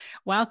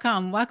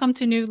Welcome. Welcome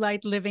to New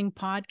Light Living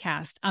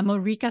Podcast. I'm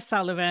Ulrika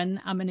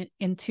Sullivan. I'm an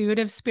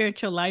intuitive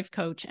spiritual life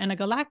coach and a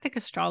galactic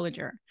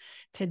astrologer.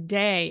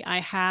 Today, I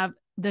have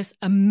this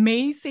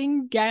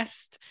amazing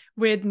guest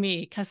with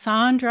me,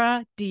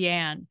 Cassandra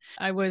DeAnn.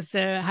 I was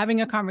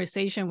having a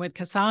conversation with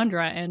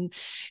Cassandra,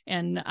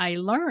 and I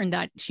learned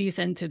that she's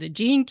into the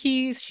gene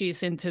keys,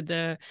 she's into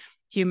the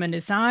human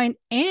design,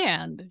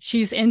 and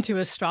she's into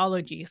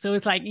astrology. So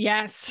it's like,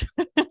 yes,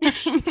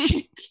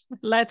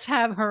 let's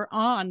have her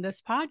on this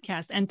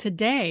podcast. And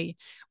today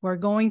we're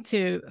going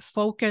to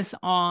focus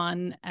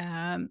on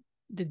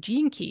the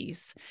gene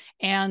keys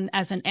and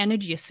as an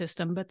energy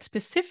system, but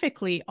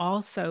specifically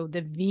also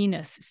the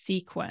Venus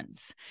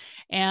sequence.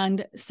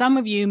 And some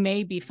of you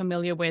may be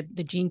familiar with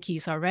the gene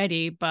keys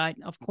already, but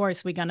of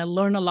course, we're going to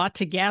learn a lot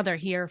together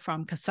here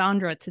from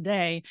Cassandra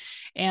today,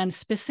 and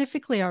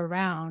specifically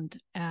around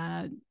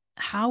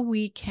how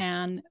we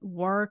can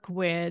work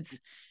with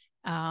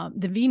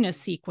the Venus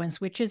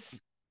sequence, which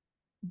is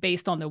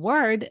based on the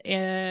word,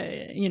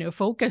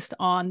 focused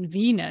on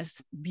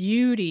Venus,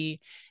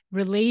 beauty,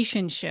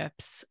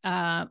 relationships,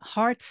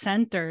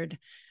 heart-centered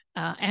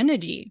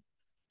energy.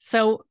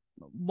 So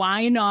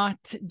why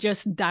not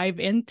just dive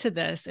into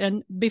this?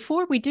 And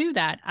before we do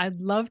that, I'd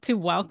love to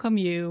welcome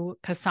you,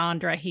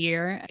 Cassandra,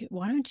 here.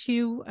 Why don't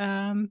you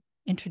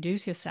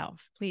introduce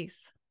yourself,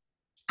 please?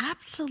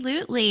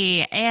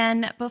 Absolutely.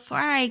 And before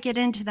I get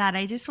into that,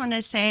 I just want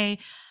to say,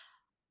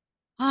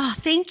 oh,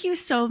 thank you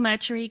so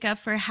much, Rika,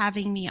 for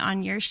having me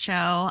on your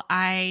show.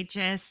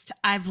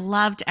 I've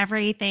loved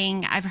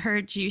everything I've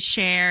heard you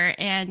share,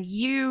 and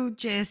you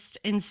just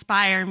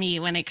inspire me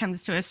when it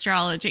comes to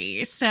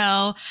astrology.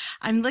 So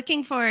I'm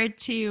looking forward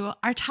to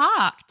our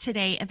talk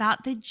today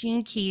about the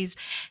gene keys.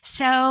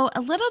 So a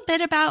little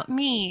bit about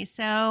me.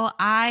 So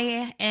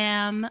I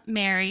am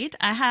married.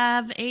 I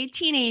have a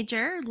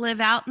teenager, live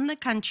out in the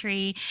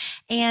country,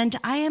 and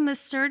I am a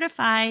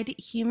certified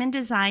human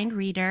design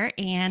reader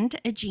and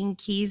a gene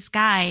keys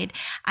guide.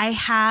 I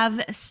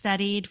have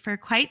studied for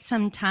quite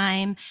some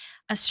time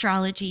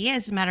astrology.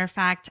 As a matter of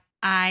fact,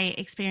 I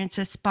experienced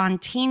a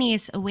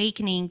spontaneous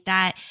awakening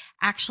that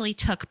actually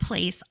took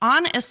place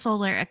on a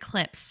solar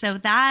eclipse. So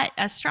that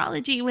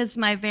astrology was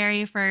my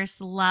very first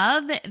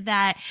love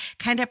that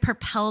kind of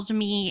propelled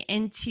me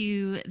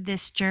into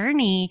this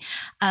journey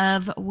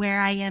of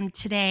where I am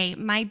today.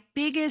 My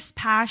biggest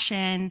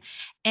passion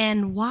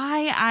and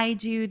why I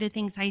do the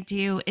things I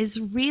do is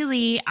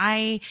really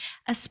I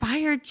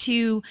aspire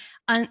to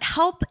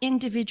help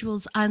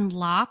individuals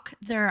unlock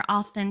their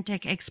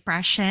authentic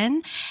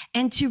expression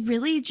and to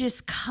really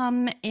just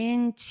come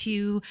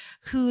into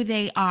who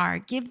they are,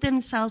 give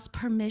themselves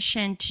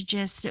permission to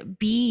just to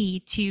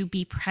be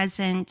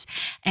present,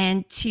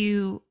 and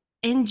to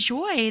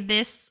enjoy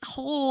this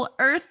whole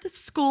earth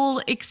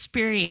school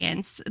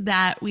experience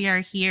that we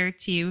are here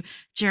to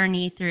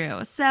journey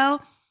through.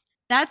 So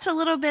that's a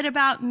little bit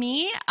about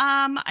me.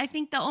 I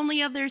think the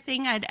only other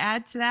thing I'd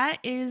add to that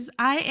is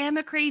I am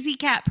a crazy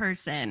cat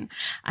person.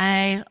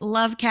 I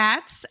love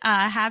cats,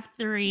 have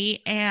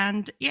three,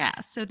 and yeah,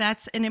 so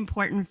that's an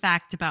important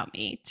fact about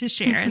me to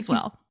share as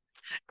well.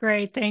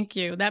 Great, thank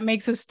you. That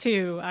makes us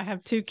two. I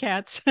have two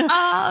cats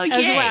Oh,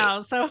 as yay.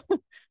 well. So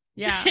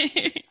yeah,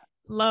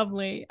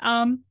 lovely.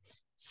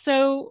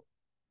 So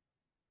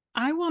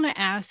I want to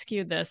ask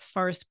you this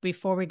first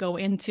before we go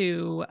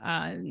into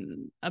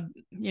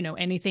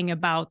anything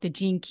about the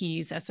gene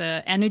keys as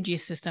an energy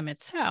system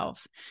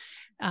itself.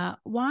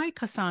 Why,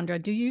 Cassandra,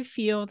 do you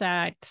feel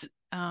that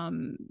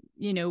um,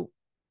 you know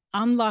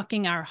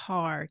unlocking our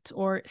heart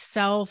or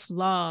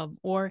self-love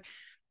or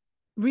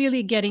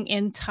really getting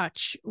in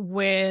touch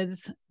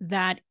with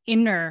that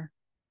inner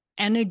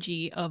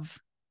energy of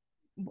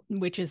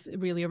which is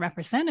really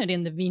represented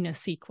in the Venus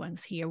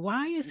sequence here.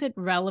 Why is it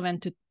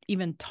relevant to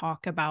even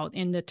talk about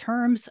in the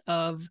terms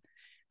of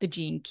the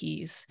gene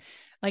keys?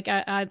 Like,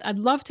 I'd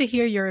love to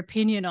hear your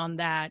opinion on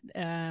that,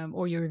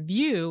 or your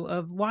view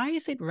of why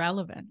is it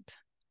relevant?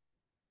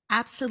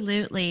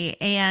 Absolutely.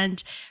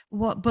 And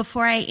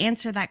before I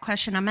answer that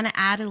question, I'm going to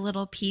add a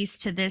little piece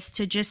to this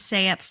to just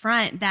say up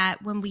front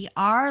that when we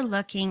are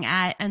looking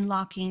at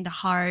unlocking the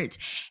heart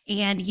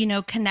and,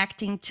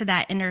 connecting to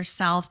that inner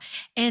self,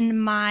 in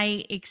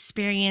my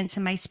experience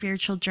and my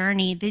spiritual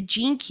journey, the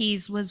gene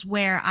keys was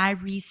where I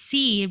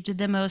received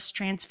the most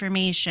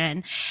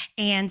transformation,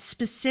 and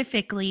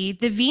specifically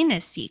the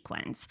Venus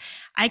sequence.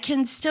 I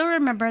can still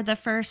remember the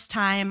first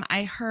time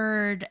I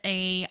heard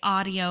a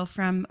audio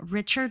from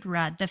Richard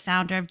Rudd, the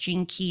founder of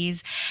Gene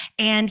Keys,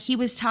 and he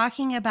was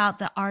talking about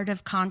the art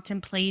of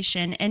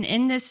contemplation. And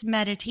in this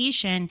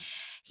meditation,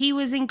 he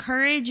was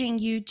encouraging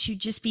you to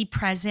just be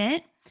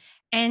present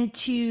and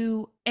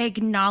to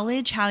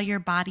acknowledge how your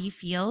body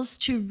feels,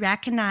 to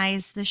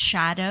recognize the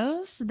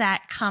shadows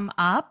that come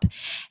up,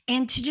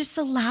 and to just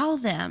allow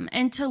them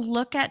and to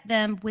look at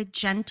them with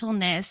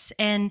gentleness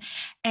and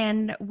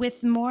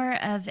with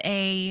more of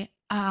a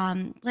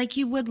like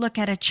you would look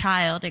at a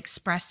child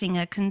expressing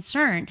a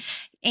concern.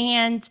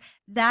 And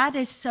that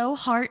is so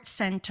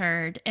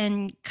heart-centered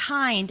and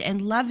kind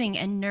and loving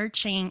and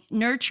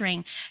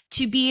nurturing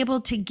to be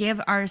able to give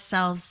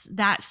ourselves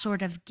that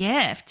sort of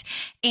gift.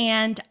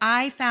 And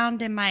I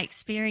found in my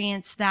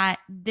experience that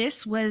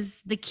this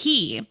was the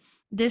key.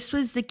 This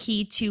was the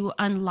key to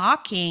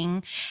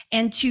unlocking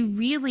and to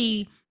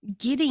really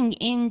getting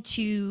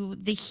into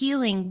the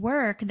healing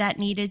work that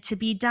needed to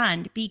be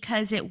done,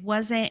 because it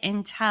wasn't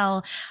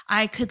until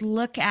I could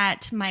look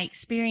at my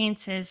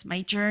experiences,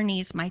 my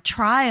journeys, my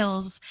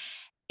trials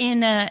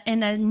in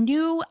a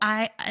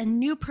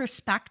new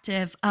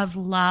perspective of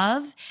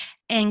love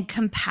and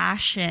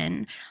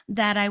compassion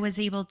that I was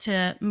able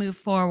to move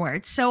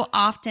forward. So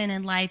often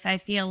in life, I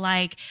feel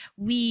like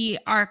we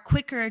are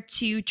quicker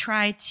to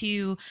try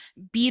to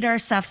beat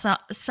ourselves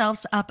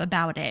up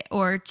about it,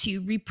 or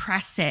to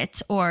repress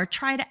it, or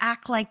try to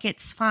act like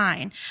it's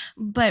fine.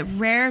 But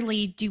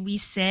rarely do we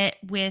sit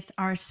with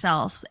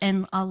ourselves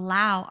and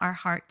allow our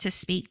heart to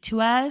speak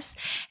to us,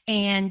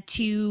 and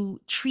to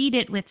treat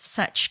it with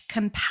such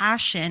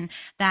compassion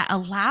that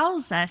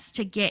allows us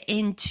to get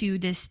into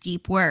this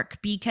deep work,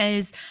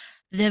 because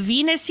the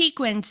Venus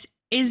sequence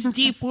is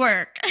deep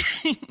work.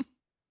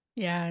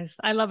 Yes,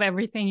 I love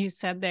everything you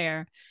said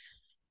there.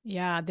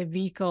 Yeah, the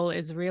vehicle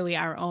is really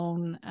our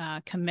own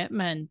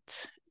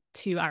commitment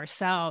to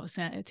ourselves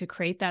and to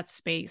create that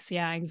space.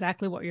 Yeah,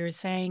 exactly what you're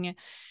saying.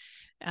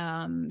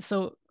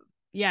 So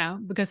yeah,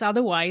 because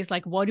otherwise,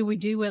 like, what do we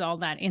do with all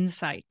that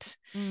insight?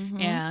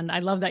 Mm-hmm. And I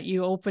love that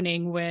you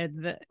opening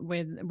with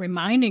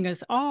reminding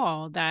us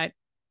all that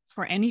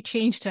for any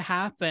change to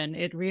happen,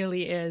 it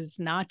really is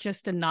not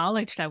just the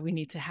knowledge that we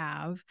need to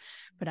have,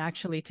 but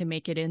actually to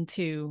make it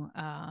into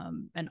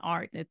an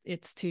art.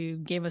 It's to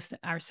give us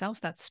ourselves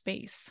that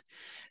space.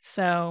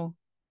 So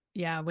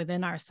yeah,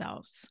 within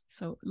ourselves.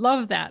 So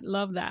love that.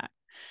 Love that.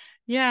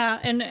 Yeah.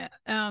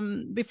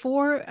 And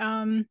before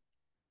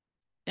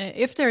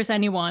if there's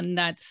anyone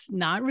that's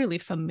not really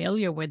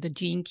familiar with the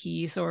gene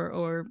keys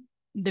or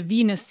the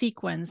Venus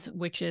sequence,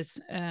 which is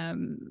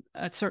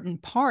a certain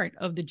part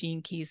of the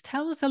gene keys,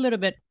 tell us a little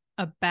bit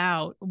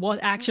about what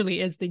actually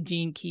is the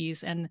gene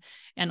keys, and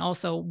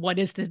also what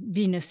is the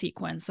Venus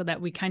sequence, so that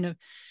we kind of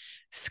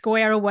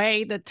square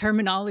away the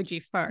terminology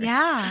first.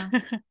 Yeah.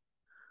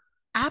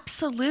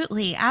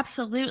 Absolutely,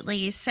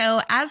 absolutely.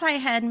 So, as I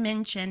had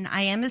mentioned,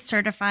 I am a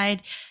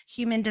certified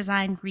human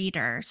design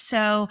reader.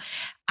 So,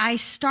 I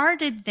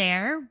started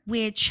there,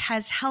 which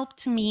has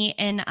helped me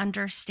in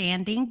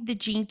understanding the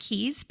gene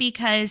keys,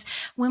 because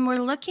when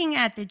we're looking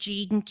at the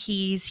gene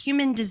keys,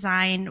 human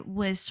design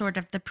was sort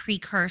of the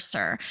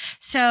precursor.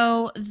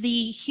 So,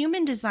 the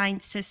human design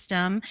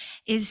system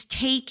is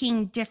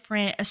taking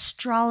different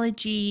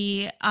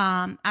astrological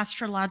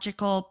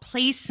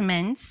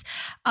placements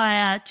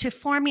to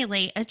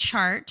formulate a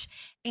chart,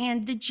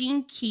 and the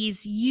gene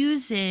keys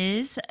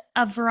uses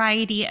a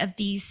variety of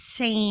these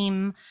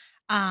same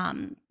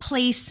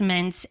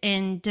placements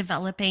in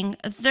developing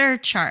their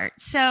chart.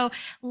 So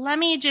let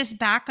me just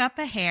back up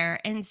a hair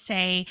and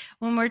say,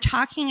 when we're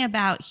talking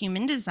about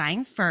human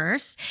design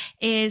first,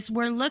 is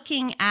we're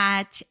looking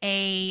at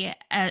a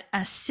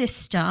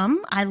system.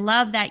 I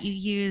love that you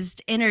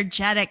used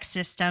energetic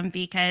system,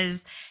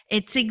 because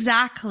it's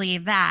exactly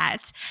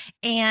that.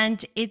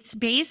 And it's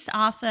based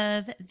off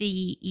of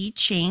the I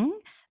Ching,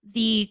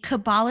 the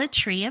Kabbalah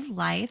tree of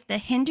life, the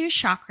Hindu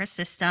chakra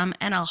system,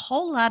 and a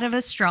whole lot of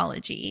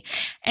astrology.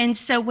 And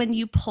so when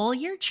you pull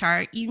your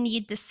chart, you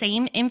need the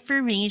same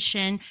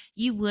information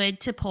you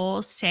would to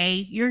pull,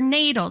 say, your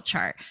natal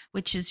chart,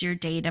 which is your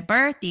date of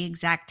birth, the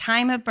exact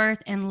time of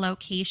birth, and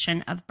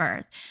location of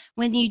birth.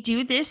 When you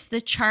do this,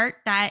 the chart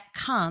that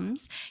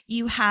comes,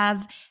 you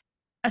have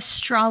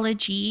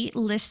astrology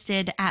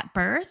listed at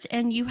birth,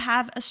 and you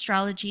have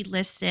astrology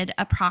listed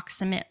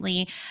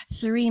approximately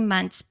 3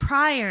 months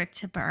prior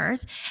to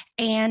birth.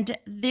 And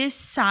this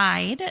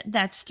side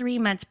that's 3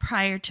 months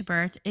prior to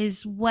birth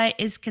is what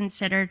is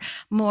considered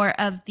more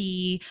of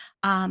the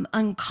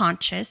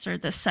unconscious or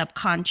the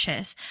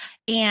subconscious.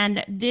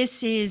 And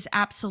this is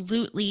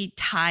absolutely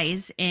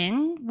ties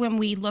in when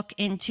we look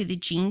into the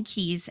gene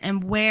keys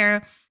and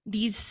where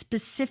these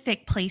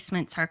specific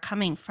placements are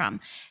coming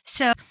from.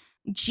 So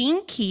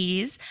Gene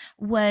Keys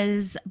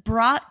was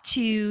brought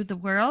to the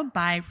world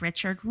by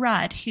Richard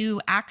Rudd,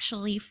 who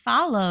actually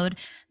followed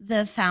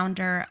the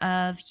founder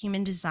of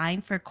human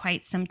design for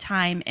quite some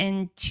time,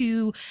 and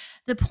to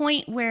the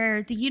point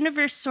where the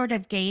universe sort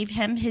of gave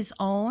him his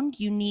own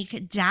unique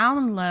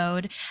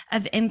download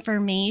of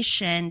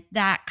information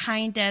that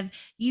kind of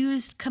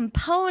used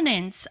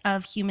components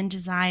of human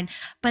design,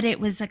 but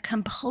it was a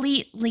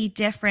completely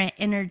different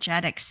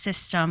energetic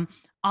system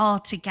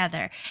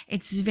altogether.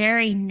 It's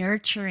very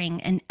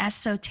nurturing and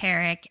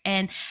esoteric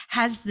and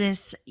has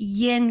this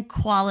yin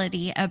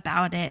quality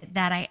about it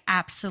that I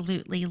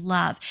absolutely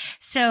love.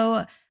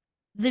 So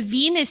the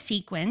Venus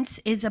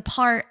sequence is a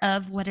part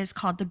of what is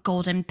called the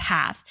golden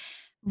path.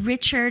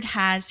 Richard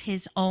has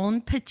his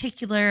own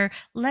particular,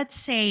 let's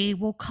say,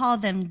 we'll call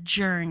them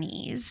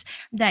journeys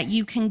that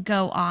you can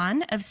go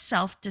on of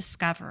self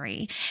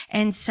discovery.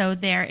 And so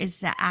there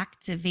is the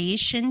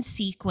activation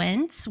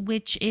sequence,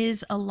 which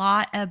is a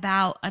lot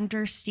about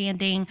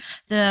understanding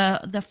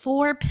the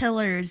four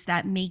pillars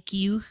that make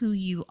you who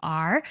you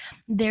are.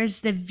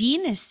 There's the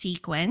Venus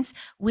sequence,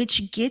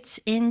 which gets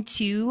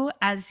into,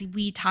 as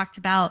we talked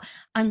about,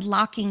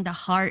 unlocking the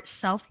heart,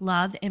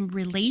 self-love, and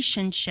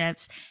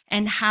relationships,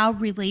 and how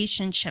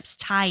relationships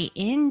tie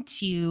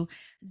into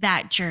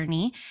that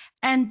journey.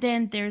 And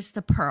then there's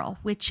the Pearl,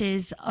 which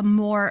is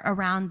more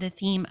around the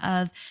theme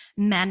of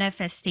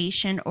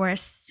manifestation, or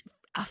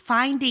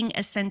finding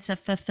a sense of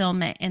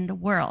fulfillment in the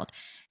world.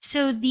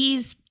 So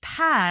these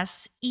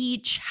paths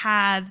each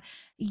have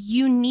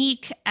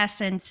unique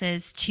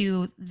essences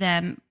to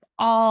them.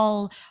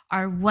 All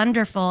are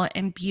wonderful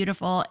and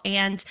beautiful.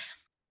 And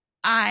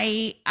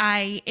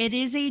it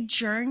is a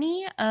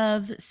journey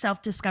of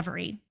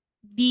self-discovery.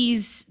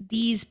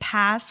 These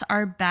paths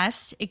are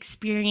best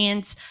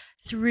experienced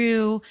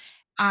through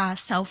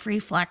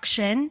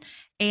self-reflection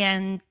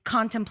and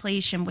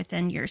contemplation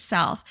within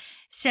yourself.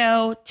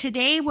 So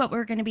today, what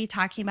we're going to be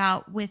talking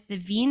about with the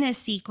Venus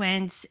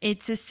sequence,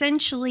 it's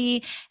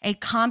essentially a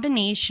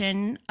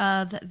combination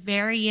of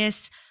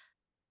various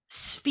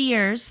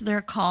spheres,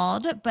 they're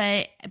called,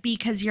 but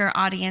because your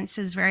audience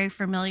is very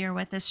familiar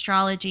with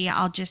astrology,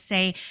 I'll just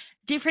say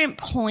different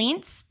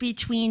points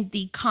between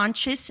the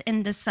conscious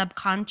and the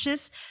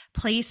subconscious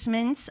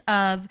placements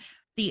of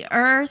the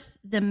Earth,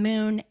 the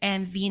Moon,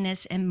 and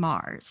Venus and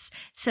Mars.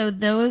 So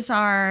those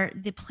are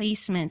the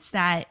placements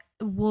that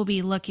we'll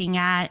be looking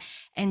at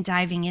and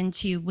diving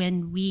into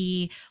when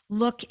we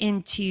look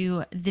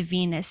into the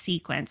Venus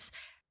sequence.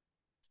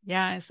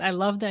 Yes, I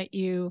love that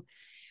you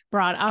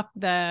brought up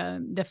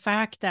the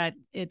fact that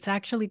it's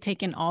actually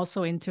taken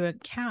also into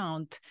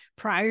account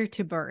prior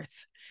to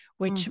birth,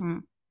 which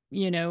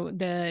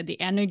the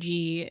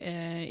energy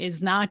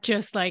is not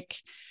just like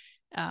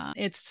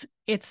it's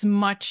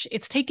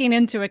taking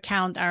into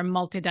account our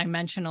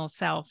multidimensional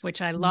self,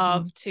 which I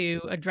love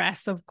to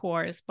address, of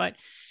course, but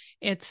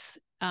it's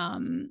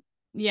and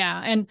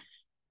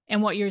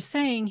what you're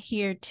saying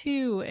here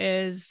too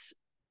is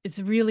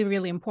really,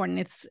 really important.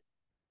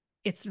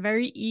 It's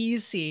very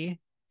easy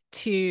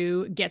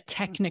to get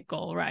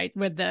technical, right,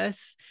 with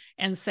this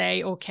and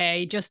say,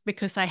 okay, just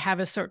because I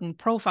have a certain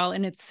profile,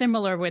 and it's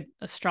similar with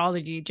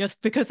astrology,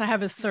 just because I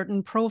have a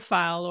certain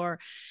profile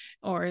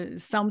or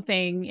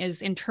something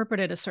is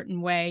interpreted a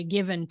certain way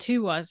given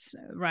to us,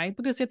 right?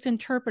 Because it's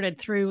interpreted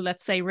through,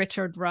 let's say,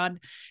 Richard Rudd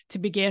to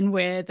begin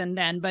with,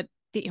 but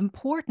the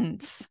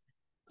importance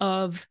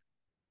of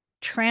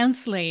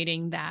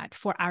translating that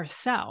for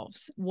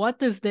ourselves. What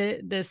does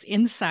this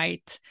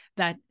insight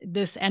that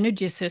this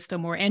energy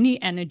system, or any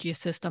energy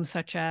system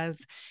such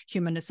as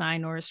human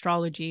design or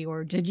astrology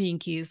or the gene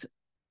keys,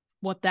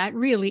 what that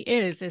really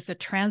is a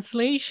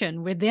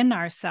translation within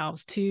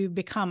ourselves to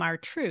become our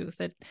truth.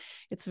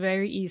 It's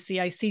very easy.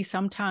 I see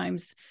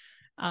sometimes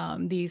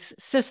these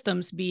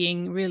systems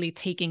being really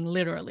taken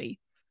literally.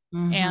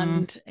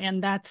 And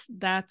that's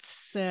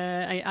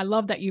I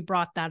love that you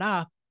brought that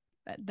up,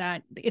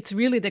 that it's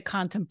really the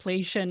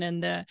contemplation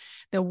and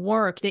the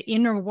work, the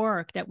inner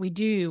work that we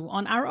do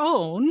on our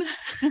own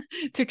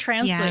to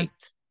translate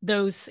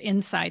those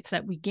insights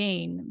that we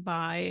gain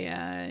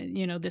by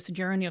this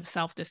journey of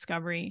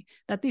self-discovery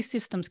that these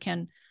systems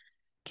can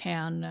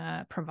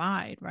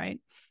provide, right?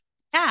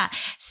 Yeah.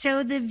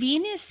 So the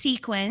Venus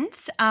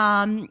sequence,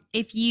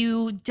 if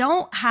you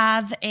don't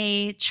have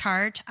a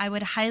chart, I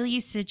would highly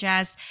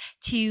suggest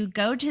to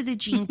go to the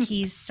Gene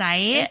Keys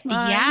site.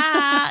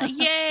 Yeah.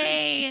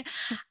 Yay.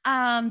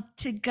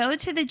 To go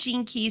to the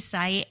Gene Keys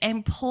site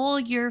and pull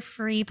your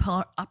free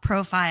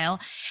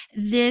profile.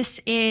 This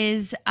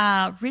is,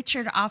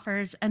 Richard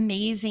offers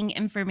amazing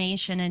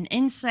information and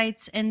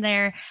insights in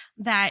there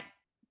that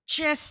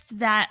just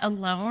that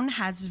alone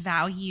has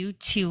value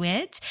to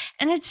it,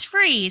 and it's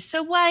free.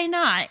 So why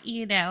not,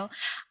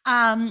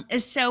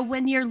 So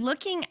when you're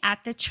looking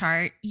at the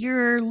chart,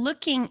 you're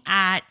looking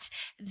at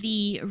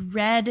the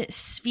red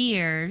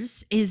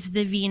spheres is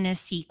the Venus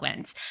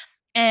sequence.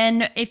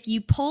 And if you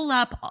pull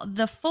up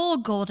the full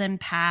golden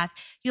path,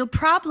 you'll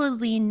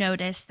probably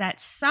notice that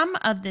some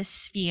of the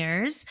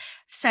spheres,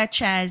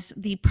 such as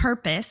the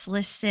purpose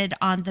listed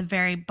on the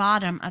very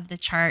bottom of the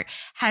chart,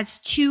 has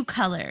two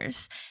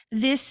colors.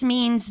 This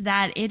means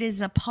that it is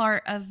a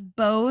part of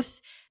both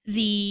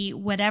the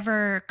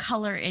whatever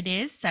color it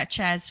is, such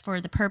as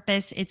for the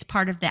purpose, it's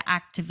part of the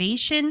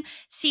activation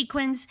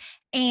sequence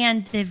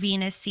and the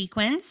Venus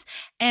sequence.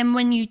 And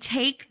when you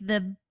take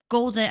the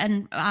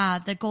golden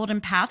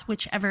path,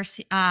 whichever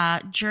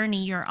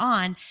journey you're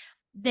on,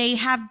 they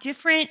have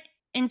different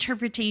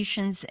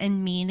interpretations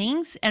and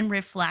meanings and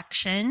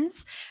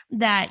reflections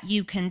that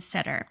you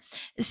consider.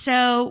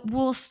 So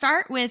we'll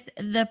start with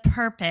the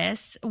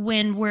purpose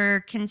when we're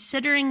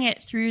considering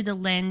it through the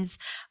lens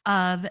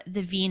of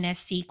the Venus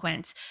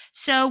sequence.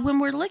 So when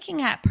we're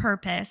looking at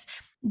purpose,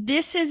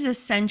 this is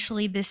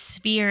essentially, this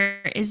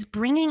sphere is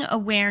bringing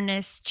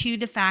awareness to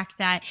the fact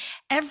that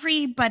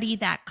everybody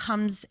that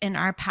comes in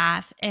our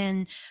path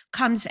and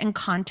comes in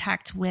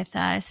contact with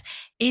us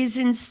is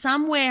in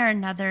some way or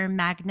another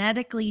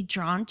magnetically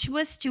drawn to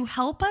us to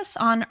help us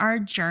on our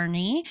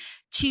journey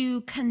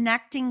to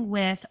connecting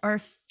with or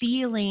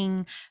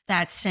feeling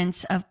that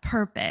sense of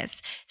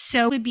purpose.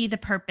 So it would be the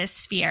purpose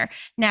sphere.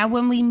 Now,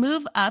 when we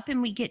move up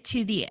and we get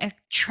to the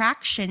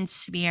attraction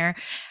sphere,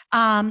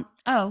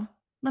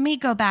 let me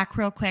go back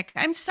real quick.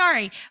 I'm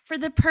sorry. For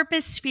the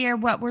purpose sphere,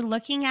 what we're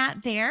looking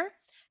at there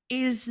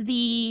is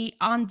the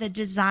on the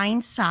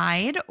design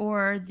side,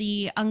 or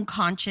the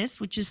unconscious,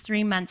 which is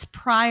 3 months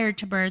prior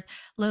to birth,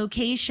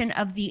 location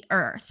of the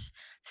earth.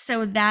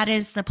 So that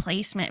is the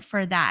placement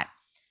for that.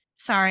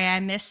 Sorry, I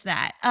missed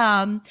that.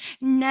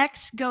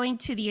 Next, going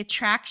to the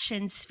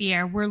attraction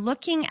sphere, we're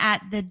looking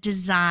at the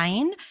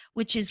design,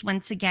 which is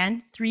once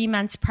again 3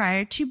 months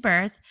prior to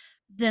birth,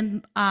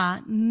 the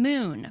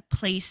moon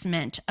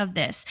placement of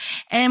this.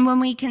 And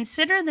when we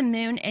consider the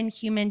moon in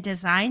human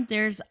design,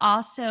 there's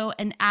also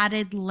an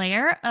added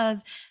layer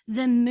of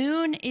the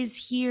moon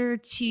is here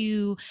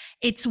to,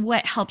 it's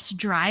what helps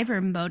drive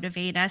or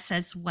motivate us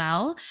as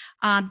well.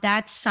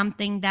 That's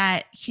something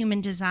that human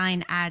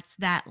design adds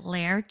that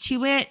layer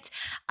to it.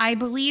 I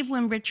believe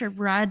when Richard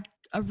Rudd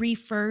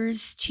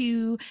refers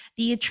to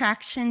the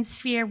attraction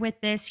sphere with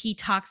this, he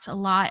talks a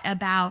lot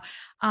about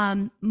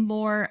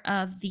more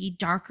of the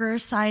darker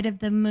side of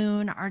the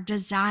moon, our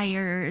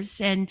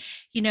desires, and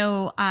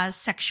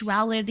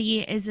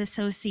sexuality is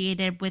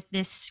associated with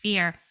this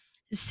sphere.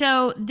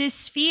 So this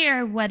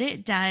sphere, what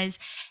it does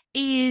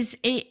is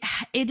it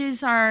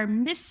is our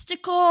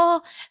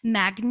mystical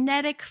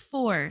magnetic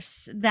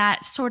force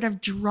that sort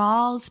of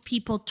draws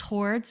people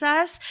towards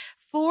us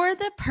for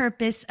the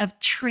purpose of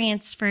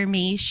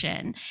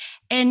transformation.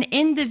 And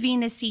in the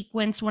Venus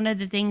sequence, one of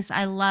the things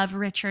I love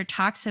Richard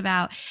talks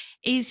about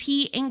is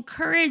he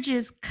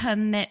encourages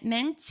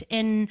commitment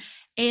in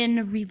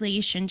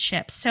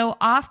relationships. So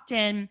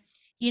often,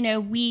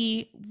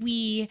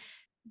 we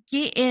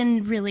get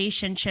in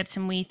relationships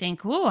and we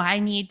think, oh, I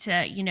need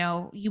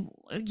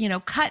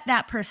to, cut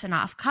that person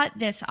off, cut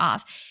this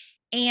off.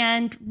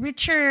 And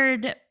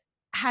Richard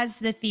has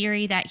the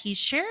theory that he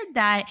shared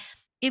that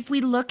if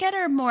we look at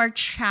our more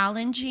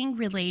challenging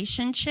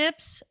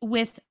relationships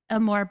with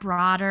a more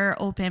broader,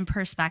 open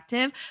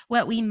perspective,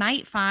 what we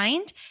might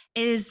find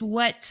is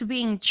what's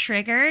being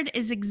triggered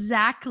is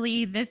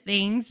exactly the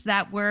things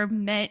that we're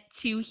meant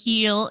to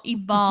heal,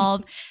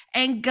 evolve,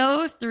 and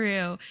go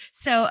through.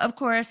 So, of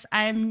course,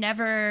 I'm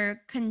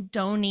never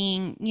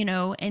condoning,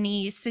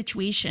 any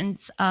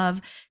situations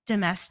of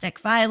domestic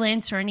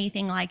violence or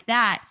anything like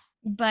that.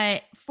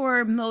 But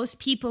for most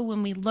people,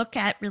 when we look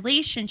at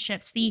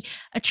relationships, the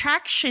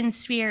attraction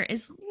sphere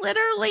is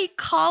literally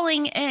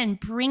calling in,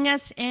 bring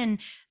us in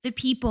the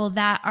people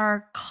that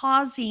are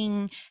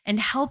causing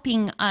and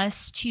helping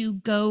us to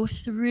go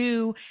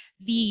through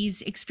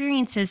these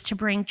experiences to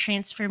bring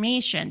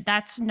transformation.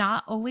 That's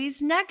not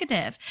always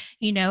negative.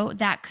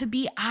 That could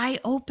be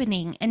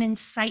eye-opening and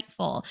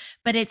insightful,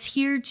 but it's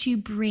here to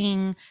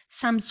bring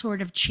some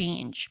sort of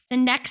change. The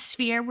next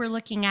sphere we're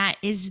looking at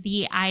is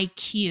the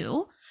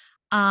IQ.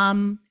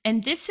 And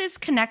this is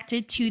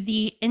connected to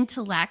the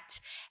intellect,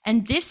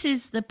 and this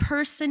is the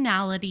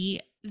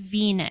personality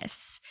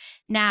Venus.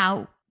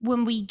 Now,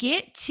 when we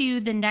get to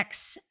the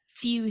next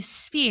few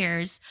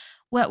spheres,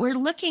 what we're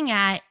looking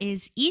at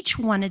is each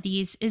one of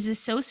these is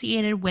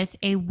associated with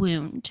a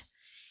wound.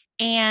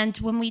 And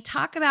when we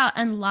talk about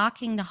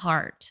unlocking the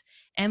heart,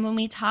 and when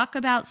we talk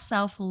about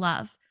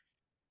self-love,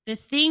 the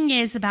thing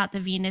is about the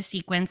Venus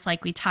sequence,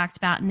 like we talked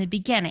about in the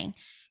beginning,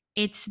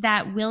 it's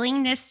that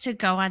willingness to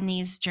go on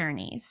these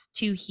journeys,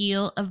 to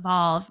heal,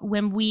 evolve.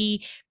 When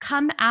we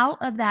come out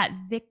of that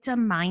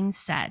victim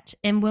mindset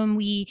and when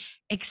we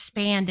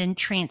expand and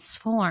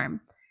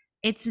transform,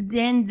 it's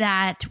then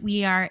that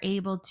we are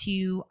able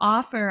to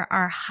offer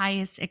our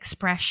highest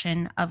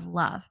expression of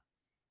love.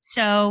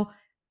 So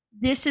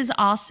this is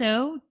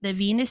also, the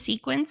Venus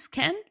sequence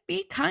can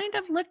be kind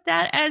of looked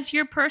at as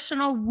your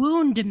personal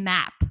wound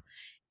map.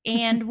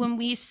 And when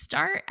we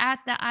start at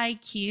the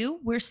IQ,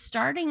 we're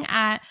starting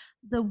at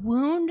the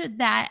wound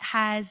that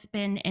has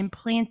been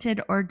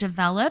implanted or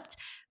developed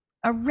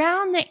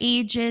around the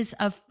ages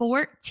of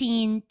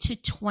 14 to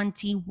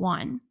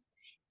 21.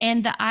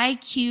 And the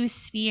IQ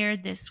sphere,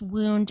 this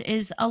wound,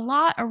 is a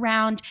lot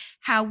around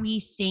how we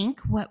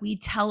think, what we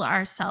tell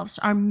ourselves,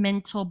 our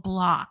mental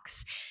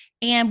blocks.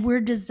 And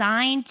we're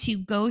designed to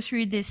go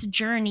through this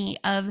journey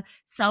of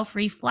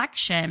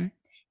self-reflection,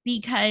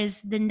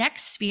 because the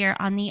next sphere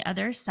on the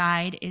other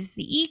side is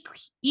the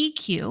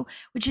EQ,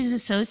 which is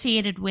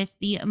associated with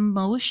the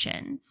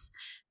emotions.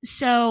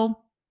 So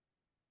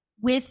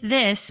with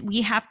this,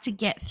 we have to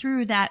get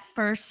through that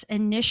first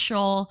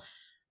initial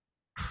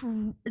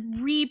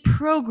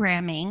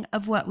reprogramming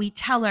of what we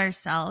tell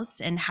ourselves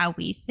and how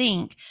we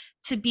think,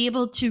 to be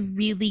able to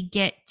really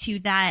get to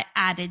that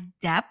added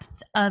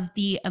depth of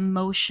the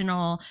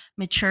emotional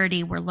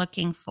maturity we're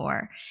looking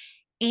for.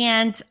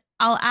 And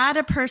I'll add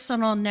a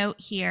personal note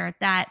here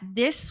that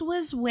this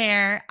was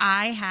where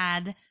I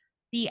had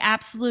the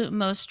absolute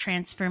most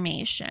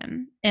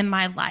transformation in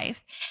my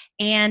life.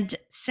 And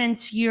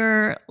since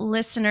your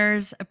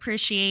listeners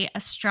appreciate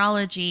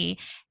astrology,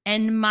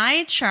 in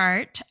my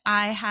chart,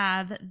 I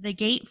have the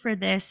gate for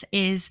this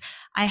is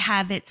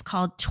it's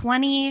called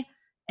 20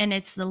 and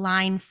it's the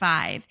line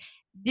 5.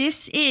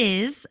 This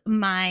is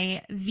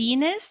my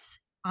Venus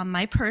on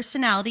my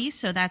personality.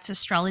 So that's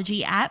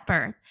astrology at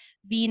birth,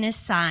 Venus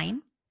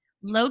sign,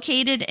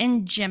 located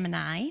in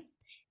Gemini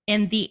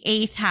in the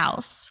 8th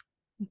house.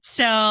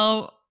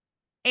 So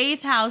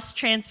 8th house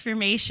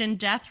transformation,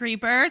 death,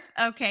 rebirth.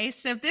 Okay,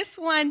 so this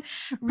one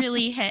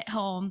really hit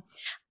home.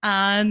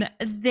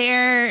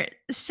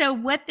 So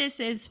what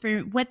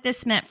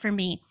this meant for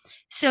me.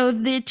 So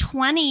the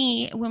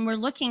 20, when we're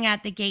looking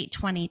at the gate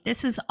 20,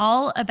 this is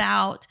all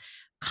about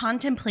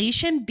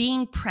contemplation,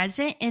 being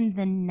present in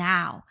the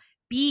now,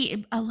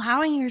 be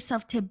allowing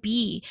yourself to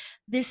be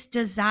this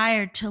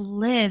desire to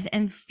live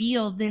and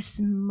feel this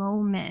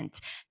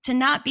moment, to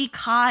not be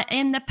caught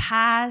in the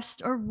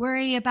past or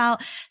worry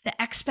about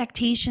the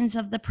expectations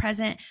of the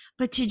present,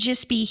 but to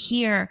just be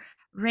here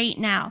right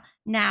now.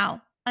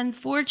 Now,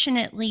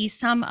 unfortunately,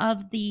 some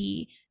of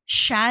the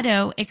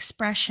shadow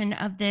expression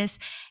of this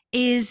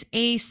is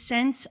a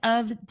sense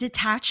of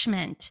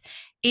detachment.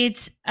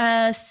 It's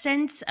a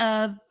sense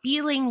of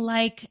feeling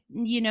like,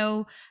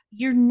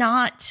 you're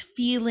not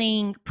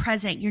feeling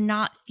present. You're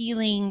not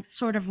feeling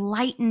sort of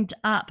lightened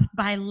up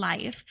by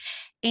life.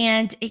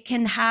 And it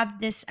can have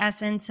this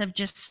essence of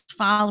just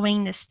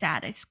following the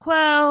status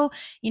quo,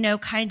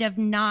 kind of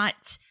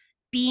not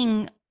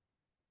being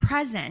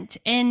present.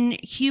 In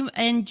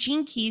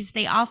Gene Keys,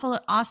 they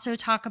also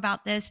talk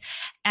about this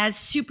as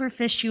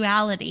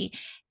superficiality,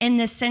 in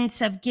the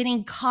sense of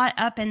getting caught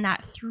up in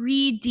that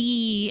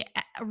 3D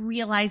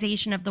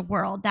realization of the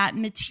world, that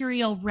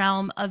material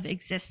realm of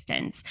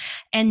existence,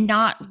 and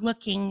not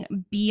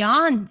looking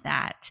beyond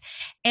that.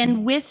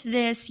 And with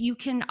this, you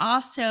can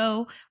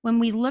also, when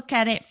we look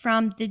at it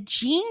from the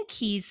Gene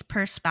Keys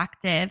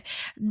perspective,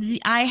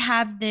 I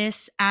have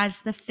this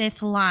as the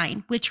 5th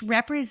line, which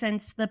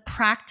represents the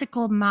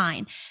practical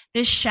mind.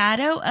 The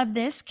shadow of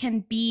this can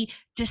be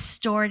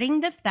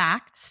distorting the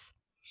facts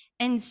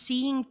and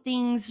seeing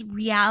things,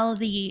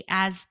 reality,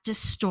 as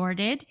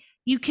distorted.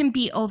 You can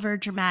be over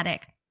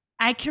dramatic.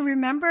 I can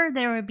remember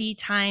there would be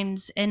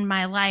times in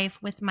my life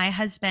with my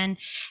husband,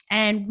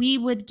 and we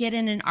would get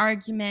in an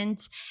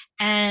argument,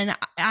 and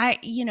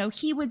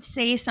he would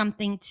say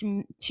something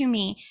to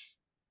me,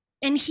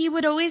 and he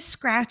would always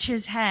scratch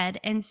his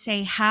head and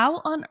say, "How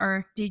on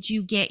earth did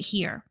you get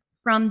here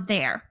from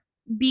there?"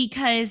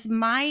 Because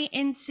my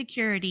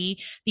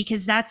insecurity,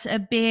 because that's a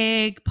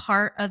big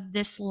part of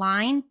this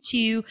line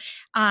too,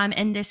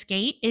 and this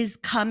gate is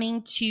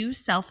coming to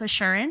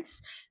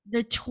self-assurance.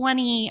 The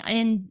 20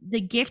 and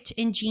the gift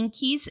in Gene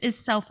Keys is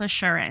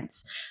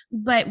self-assurance.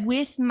 But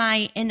with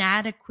my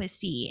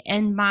inadequacy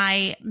and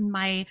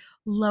my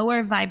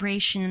lower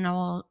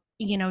vibrational,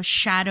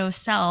 shadow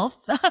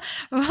self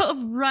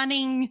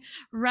running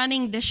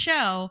the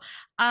show,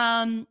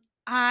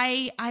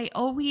 I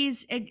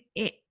always,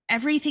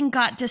 everything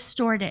got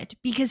distorted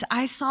because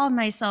I saw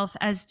myself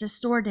as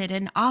distorted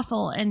and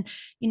awful and,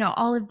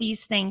 all of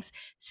these things.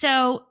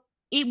 So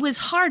it was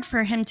hard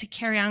for him to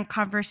carry on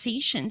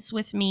conversations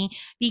with me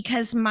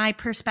because my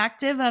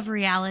perspective of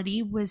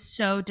reality was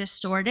so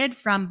distorted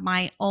from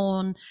my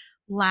own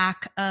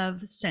lack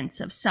of sense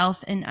of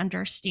self and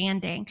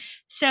understanding.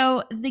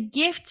 So the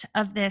gift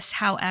of this,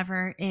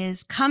 however,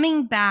 is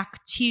coming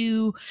back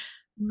to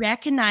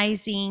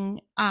recognizing,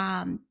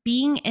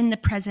 being in the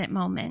present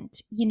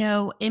moment,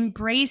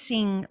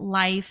 embracing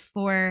life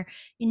for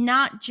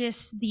not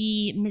just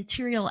the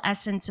material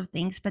essence of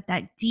things, but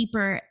that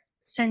deeper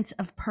sense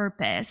of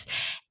purpose,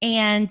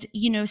 and,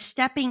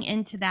 stepping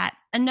into that.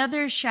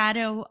 Another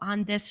shadow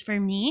on this for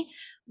me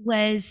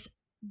was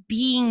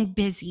being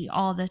busy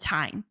all the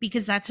time,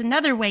 because that's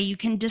another way you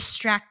can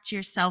distract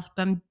yourself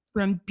from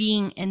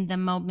being in the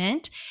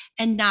moment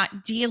and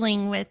not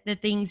dealing with the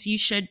things you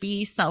should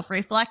be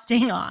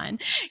self-reflecting on,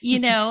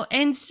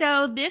 And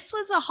so this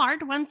was a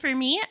hard one for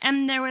me.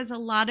 And there was a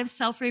lot of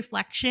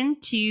self-reflection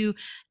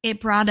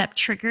it brought up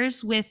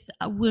triggers with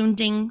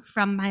wounding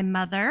from my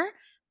mother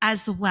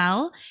as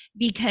well,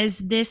 because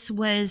this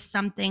was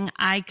something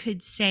I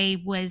could say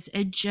was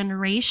a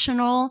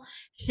generational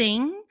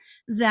thing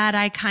that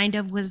I kind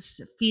of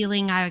was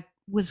feeling I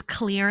was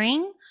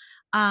clearing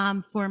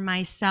for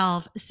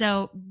myself.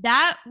 So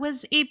that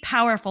was a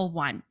powerful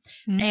one.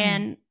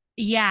 And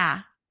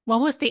yeah. What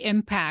was the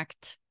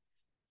impact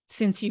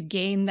since you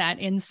gained that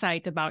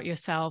insight about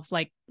yourself?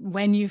 Like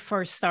when you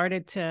first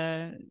started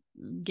to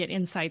get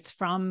insights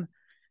from,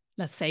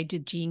 let's say, the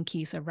Gene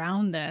Keys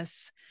around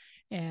this,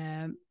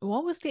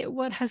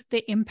 what has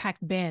the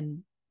impact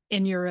been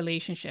in your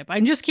relationship?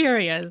 I'm just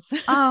curious.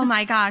 Oh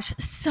my gosh,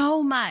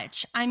 so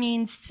much. I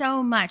mean,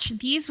 so much.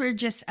 These were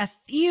just a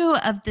few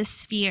of the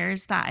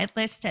spheres that I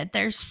listed.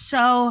 There's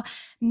so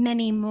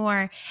many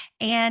more.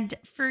 And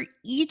for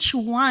each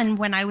one,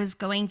 when I was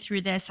going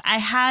through this, I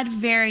had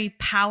very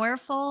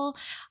powerful,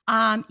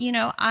 I've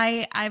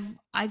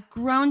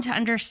grown to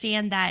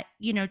understand that,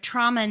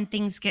 trauma and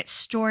things get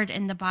stored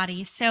in the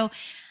body. So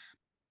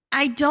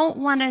I don't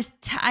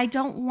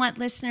want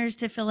listeners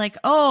to feel like,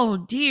 oh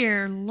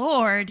dear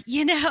Lord,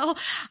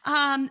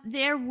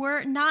 there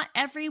were not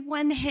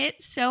everyone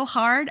hit so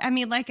hard. I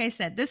mean, like I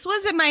said, this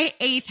was in my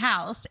 8th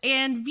house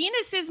and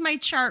Venus is my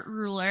chart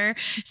ruler.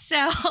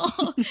 So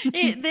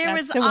there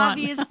was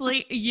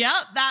obviously,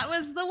 yep, that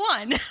was the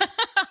one.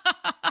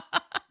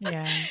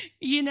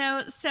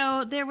 Yeah.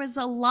 So there was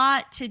a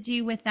lot to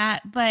do with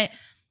that, but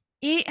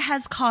it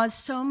has caused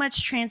so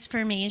much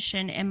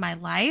transformation in my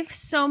life,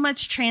 so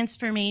much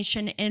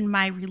transformation in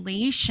my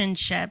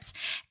relationships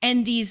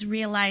and these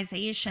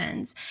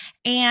realizations.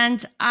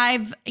 And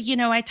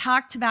I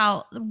talked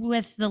about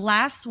with the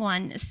last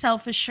one,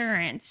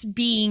 self-assurance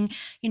being,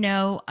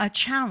 a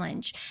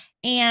challenge.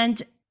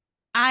 And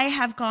I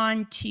have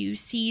gone to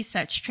see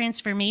such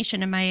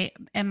transformation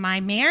in my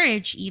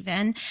marriage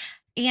even.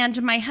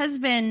 And my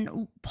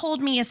husband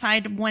pulled me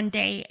aside one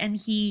day and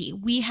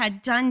we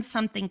had done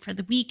something for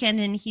the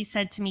weekend. And he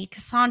said to me,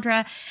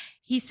 Cassandra,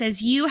 he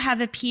says, you have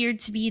appeared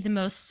to be the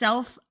most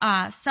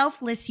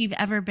selfless you've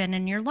ever been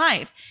in your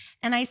life.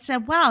 And I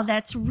said, wow,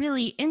 that's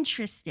really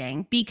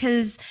interesting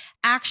because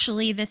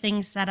actually the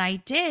things that I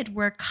did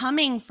were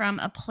coming from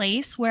a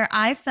place where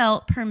I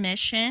felt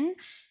permission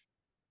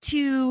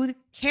to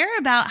care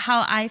about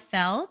how I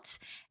felt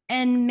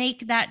and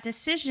make that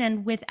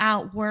decision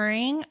without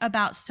worrying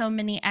about so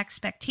many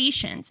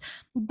expectations.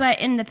 But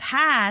in the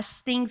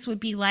past, things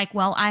would be like,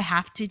 well, I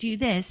have to do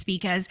this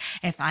because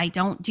if I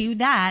don't do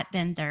that,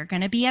 then they're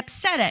going to be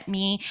upset at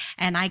me.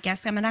 And I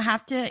guess I'm going to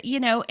have to,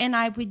 and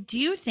I would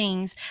do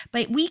things,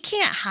 but we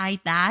can't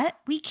hide that.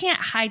 We can't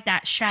hide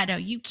that shadow.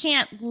 You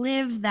can't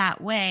live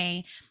that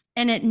way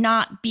and it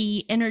not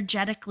be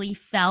energetically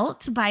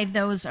felt by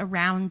those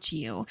around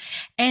you.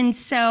 And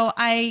so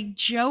I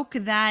joke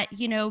that,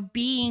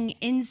 being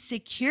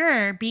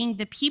insecure, being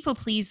the people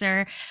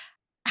pleaser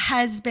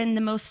has been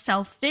the most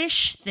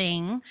selfish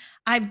thing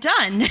I've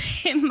done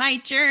in my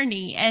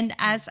journey. And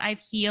as I've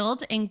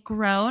healed and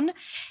grown,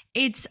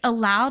 it's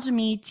allowed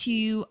me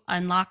to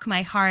unlock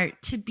my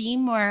heart, to be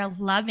more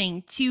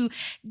loving, to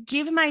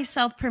give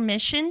myself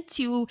permission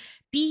to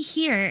be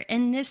here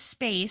in this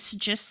space,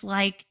 just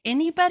like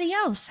anybody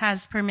else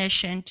has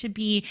permission to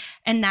be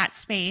in that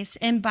space.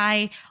 And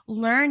by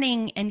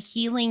learning and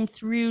healing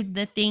through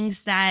the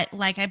things that,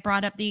 like I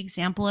brought up the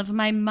example of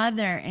my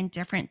mother and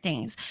different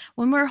things,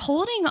 when we're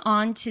holding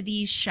on to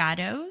these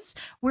shadows,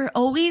 we're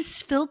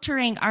always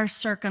filtering our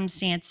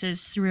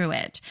circumstances through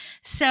it.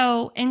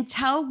 So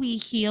until we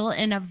heal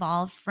and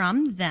evolve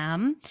from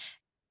them,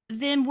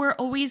 then we're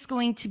always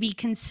going to be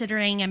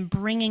considering and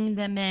bringing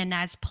them in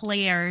as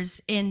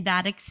players in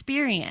that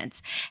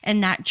experience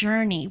and that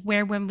journey,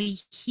 where when we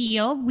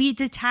heal, we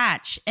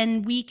detach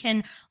and we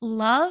can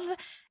love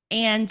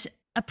and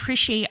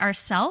appreciate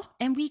ourselves,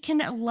 and we can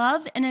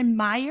love and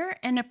admire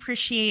and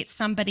appreciate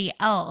somebody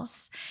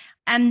else,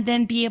 and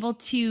then be able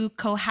to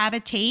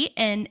cohabitate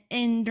and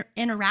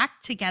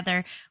interact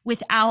together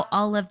without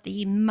all of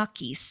the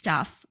mucky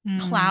stuff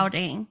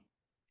clouding.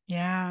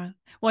 Yeah.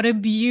 What a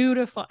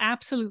beautiful,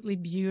 absolutely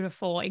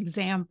beautiful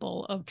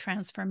example of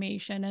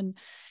transformation. And,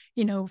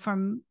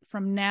 from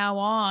now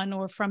on,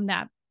 or from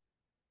that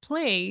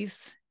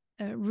place,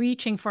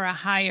 reaching for a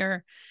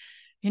higher,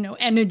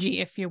 energy,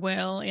 if you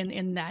will,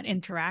 in that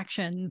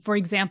interaction, for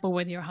example,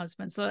 with your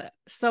husband.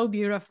 So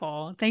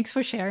beautiful. Thanks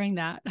for sharing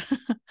that.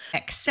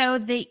 So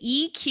the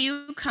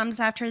EQ comes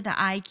after the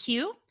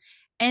IQ.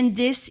 And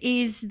this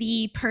is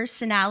the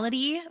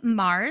personality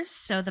Mars.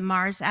 So the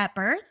Mars at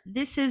birth.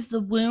 This is the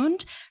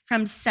wound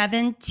from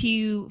 7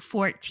 to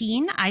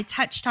 14. I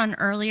touched on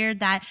earlier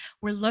that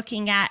we're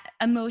looking at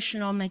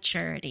emotional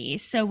maturity.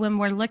 So when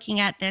we're looking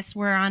at this,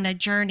 we're on a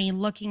journey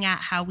looking at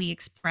how we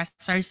express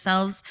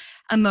ourselves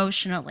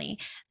emotionally.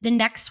 The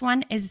next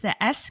one is the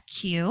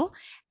SQ.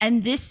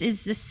 And this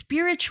is the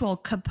spiritual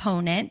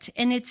component,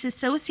 and it's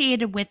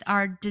associated with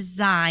our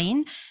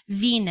design,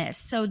 Venus.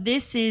 So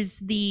this is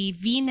the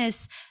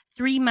Venus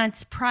 3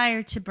 months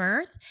prior to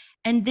birth.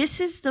 And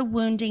this is the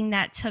wounding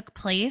that took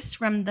place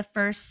from the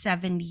first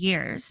 7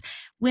 years.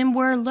 When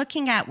we're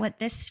looking at what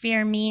this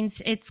sphere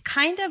means, it's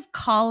kind of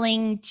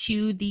calling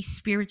to the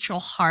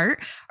spiritual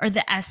heart or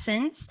the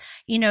essence,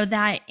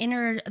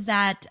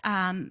 that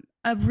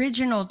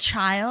original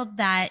child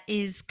that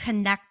is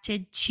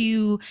connected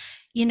to,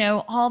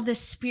 all the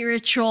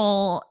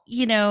spiritual,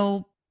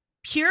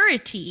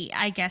 purity,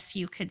 I guess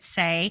you could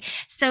say.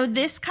 So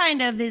this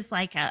kind of is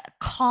like a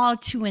call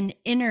to an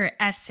inner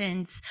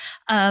essence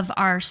of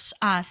our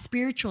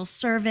spiritual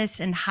service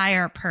and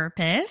higher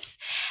purpose.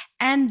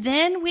 And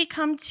then we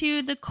come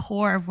to the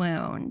core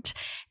wound.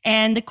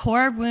 And the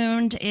core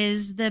wound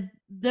is the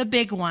the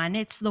big one.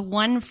 It's the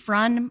one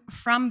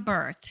from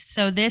birth.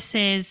 So this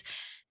is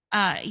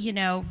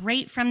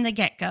right from the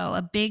get go,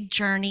 a big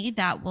journey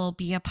that will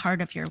be a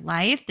part of your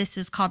life. This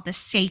is called the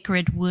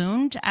sacred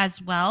wound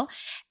as well.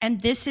 And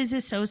this is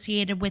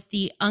associated with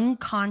the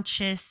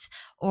unconscious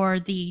or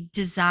the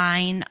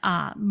design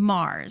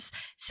Mars.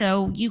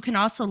 So you can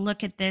also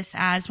look at this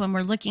as when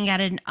we're looking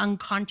at an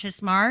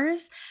unconscious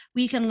Mars,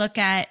 we can look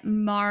at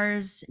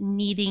Mars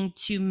needing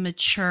to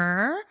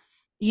mature,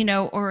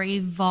 or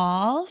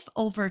evolve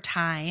over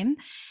time.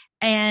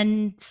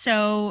 And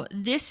so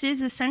this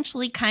is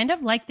essentially kind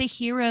of like the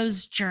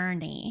hero's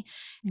journey.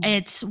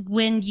 It's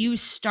when you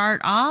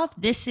start off,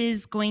 this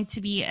is going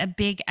to be a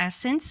big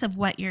essence of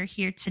what you're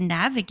here to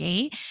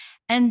navigate.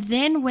 And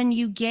then when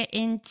you get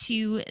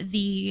into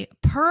the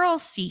pearl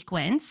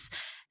sequence,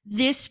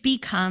 this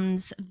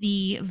becomes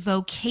the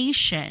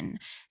vocation.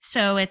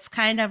 So it's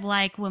kind of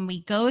like when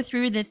we go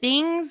through the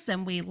things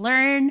and we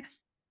learn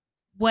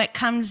what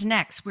comes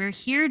next. We're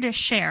here to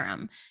share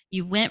them.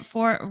 You went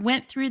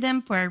through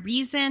them for a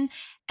reason,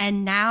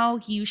 and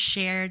now you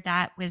share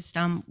that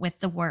wisdom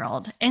with the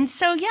world. And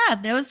so, yeah,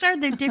 those are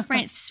the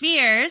different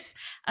spheres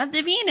of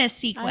the Venus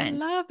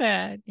sequence. I love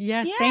it.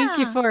 Yes, Yeah. thank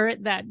you for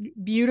that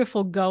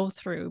beautiful go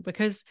through,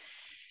 because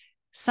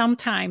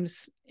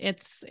sometimes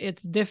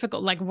it's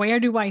difficult, like, where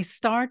do I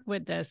start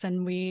with this?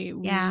 And we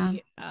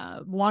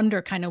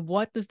wonder kind of,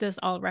 what does this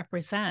all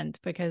represent?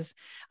 Because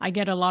I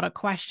get a lot of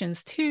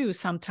questions too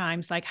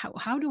sometimes, like,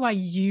 how do I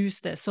use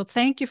this? So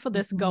thank you for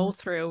this go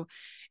through.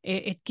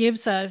 It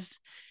gives us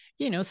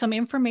some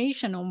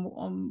information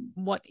on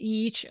what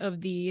each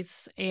of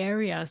these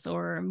areas,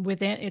 or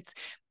within,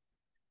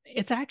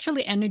 it's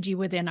actually energy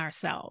within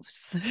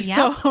ourselves.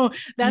 Yep. So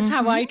that's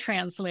how I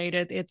translate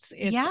it. It's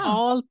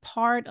all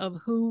part of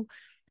who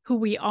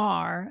we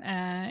are,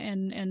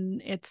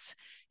 and it's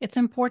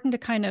important to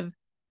kind of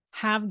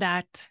have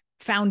that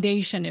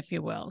foundation, if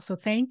you will. So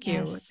thank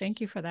you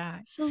for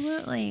that.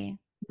 Absolutely.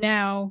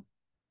 Now,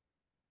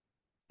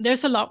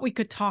 there's a lot we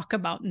could talk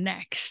about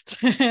next,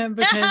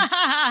 because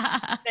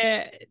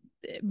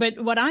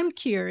but what I'm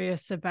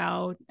curious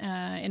about,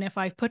 and if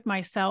I put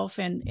myself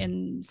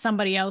in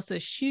somebody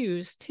else's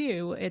shoes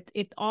too,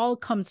 it all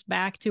comes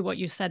back to what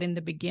you said in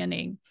the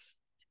beginning,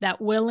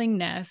 that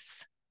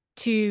willingness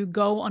to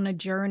go on a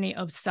journey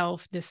of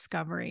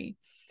self-discovery.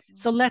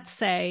 So let's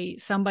say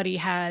somebody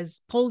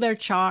has pulled their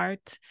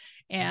chart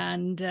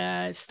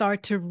and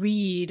start to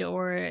read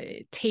or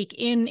take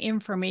in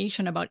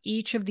information about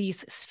each of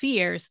these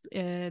spheres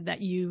that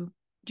you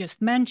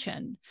just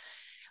mentioned.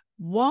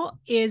 What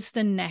is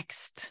the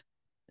next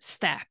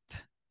step?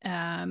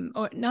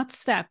 Or not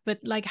step, but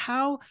like,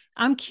 how,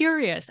 I'm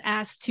curious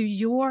as to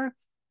your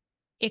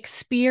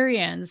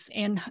experience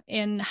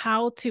in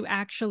how to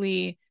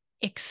actually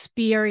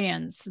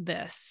experience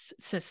this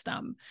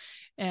system.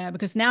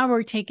 Because now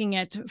we're taking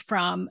it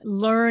from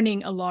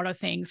learning a lot of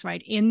things,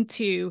 right,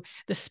 into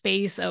the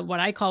space of what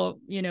I call,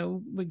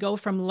 we go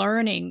from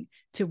learning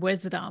to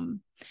wisdom.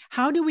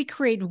 How do we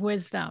create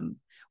wisdom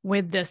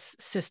with this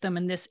system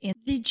and this?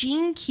 The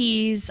gene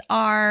keys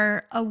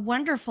are a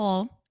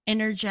wonderful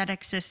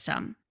energetic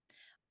system,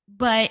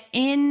 but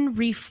in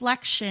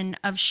reflection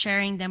of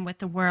sharing them with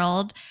the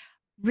world,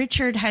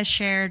 Richard has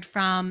shared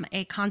from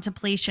a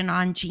contemplation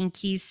on Gene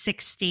Keys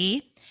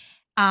 60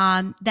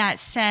 that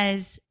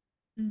says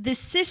the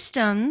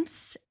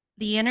systems,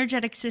 the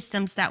energetic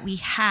systems that we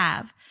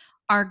have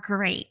are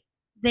great.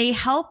 They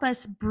help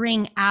us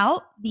bring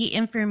out the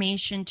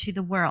information to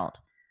the world,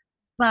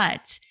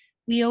 but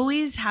we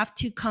always have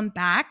to come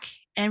back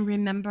and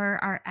remember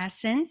our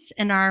essence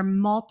and our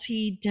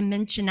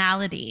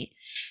multidimensionality.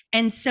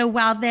 And so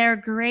while they're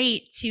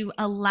great to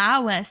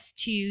allow us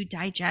to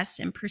digest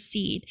and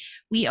proceed,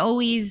 we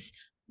always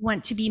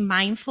want to be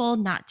mindful,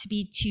 not to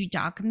be too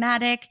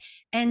dogmatic,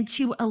 and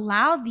to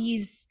allow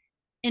these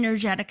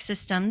energetic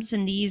systems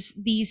and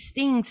these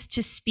things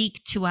to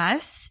speak to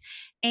us.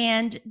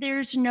 And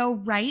there's no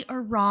right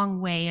or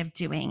wrong way of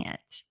doing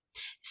it.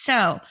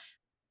 So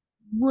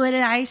would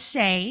I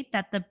say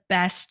that the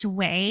best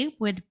way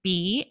would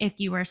be if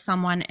you were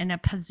someone in a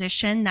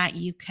position that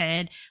you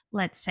could,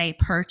 let's say,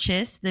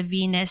 purchase the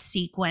Venus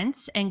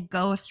sequence and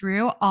go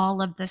through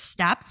all of the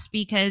steps?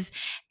 Because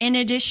in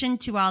addition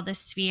to all the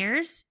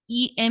spheres,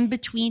 in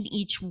between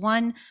each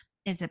one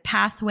is a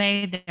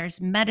pathway.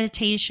 There's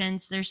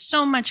meditations. There's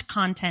so much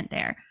content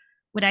there.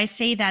 Would I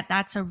say that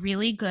that's a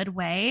really good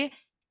way?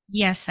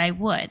 Yes, I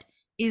would.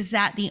 Is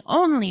that the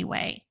only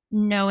way?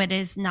 No, it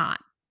is not.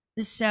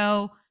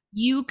 So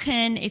you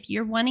can, if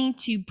you're wanting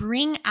to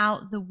bring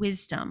out the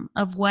wisdom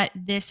of what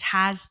this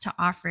has to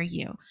offer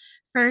you,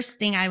 first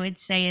thing I would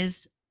say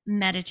is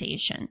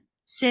meditation.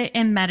 Sit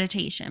in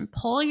meditation.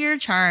 Pull your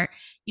chart.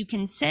 You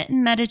can sit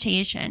in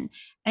meditation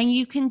and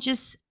you can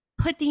just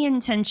put the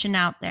intention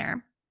out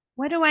there.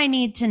 What do I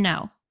need to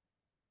know?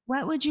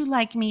 What would you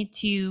like me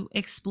to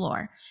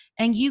explore?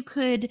 And you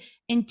could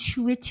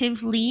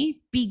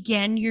intuitively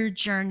begin your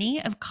journey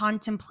of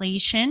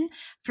contemplation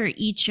for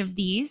each of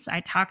these. I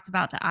talked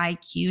about the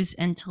IQ's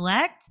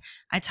intellect.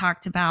 I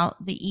talked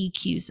about the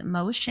EQ's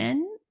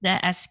emotion. the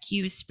SQ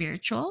is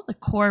spiritual, the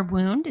core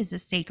wound is a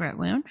sacred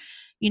wound.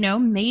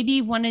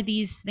 Maybe one of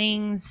these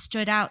things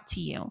stood out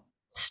to you.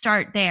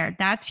 Start there.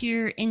 That's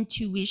your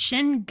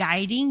intuition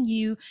guiding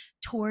you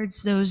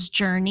towards those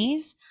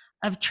journeys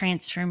of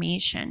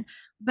transformation.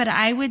 But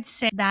I would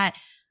say that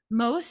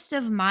most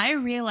of my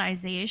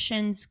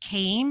realizations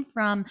came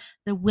from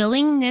the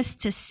willingness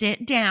to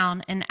sit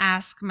down and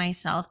ask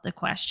myself the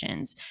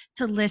questions,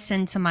 to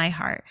listen to my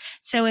heart.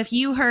 So if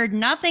you heard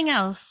nothing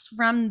else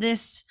from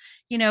this,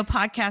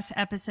 podcast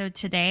episode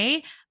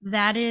today,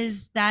 that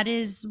is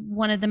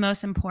one of the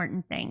most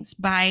important things.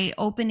 By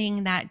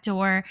opening that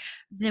door,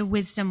 the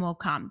wisdom will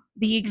come,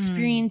 the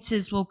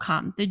experiences will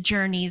come, the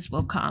journeys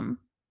will come.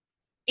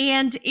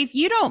 And if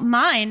you don't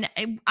mind,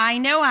 I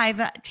know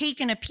I've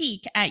taken a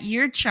peek at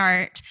your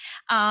chart.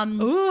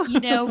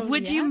 Ooh,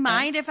 would you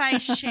mind if I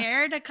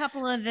shared a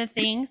couple of the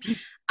things?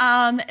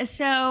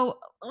 So,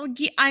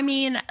 I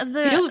mean,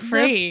 feel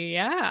free.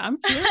 Yeah, I'm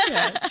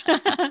curious.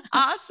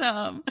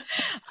 Awesome.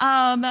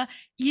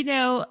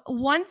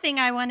 One thing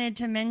I wanted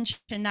to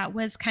mention that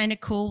was kind of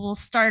cool. We'll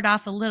start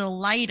off a little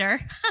lighter.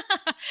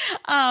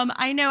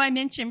 I know I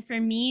mentioned for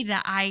me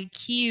the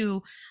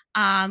IQ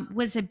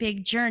was a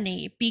big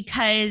journey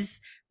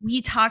because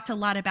we talked a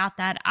lot about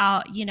that.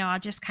 I'll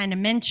just kind of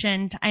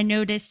mentioned, I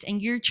noticed in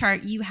your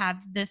chart, you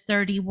have the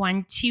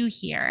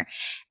 31-2 here.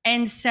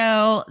 And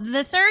so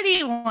the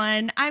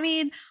 31, I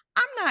mean,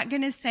 I'm not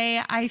going to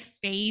say I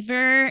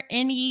favor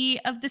any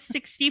of the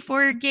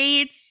 64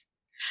 gates,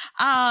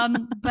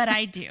 but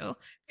I do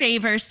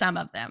favor some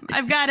of them.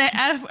 I've got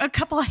a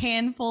couple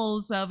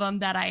handfuls of them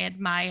that I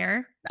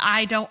admire.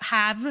 I don't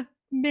have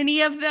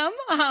many of them,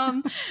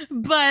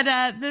 but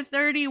the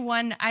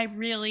 31 I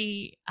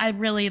really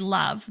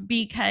love,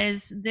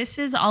 because this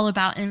is all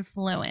about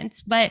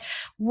influence. But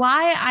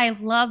why I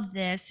love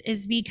this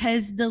is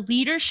because the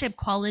leadership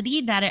quality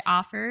that it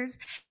offers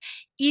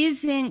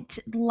isn't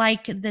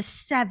like the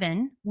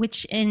 7,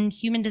 which in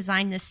human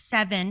design,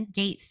 the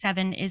gate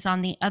 7 is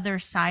on the other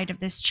side of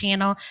this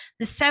channel.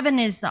 The 7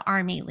 is the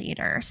army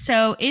leader.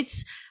 So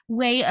its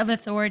way of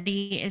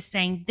authority is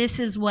saying, this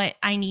is what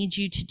I need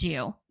you to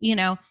do,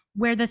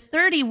 where the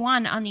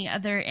 31 on the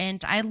other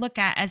end, I look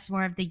at as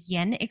more of the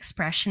yin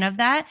expression of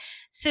that.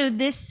 So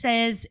this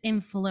says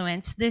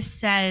influence. This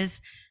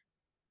says,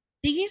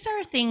 these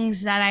are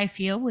things that I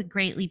feel would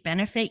greatly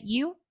benefit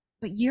you,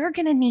 but you're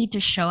going to need to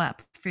show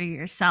up for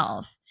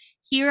yourself.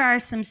 Here are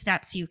some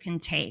steps you can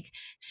take.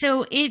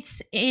 So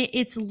it's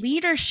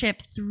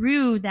leadership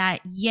through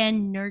that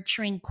yin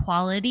nurturing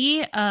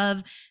quality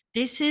of,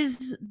 this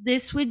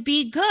would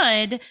be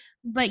good,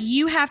 but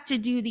you have to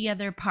do the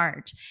other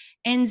part.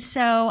 And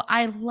so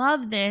I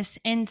love this.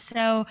 And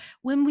so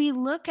when we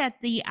look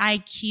at the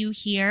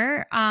IQ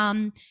here,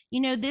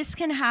 this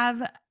can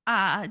have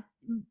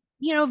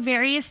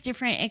various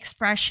different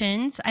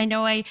expressions. I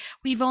know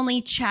we've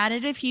only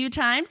chatted a few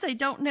times. I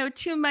don't know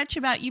too much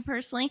about you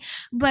personally,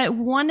 but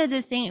one of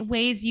the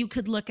ways you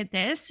could look at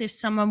this, if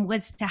someone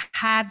was to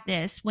have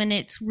this, when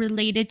it's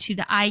related to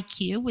the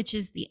IQ, which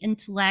is the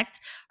intellect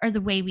or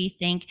the way we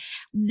think,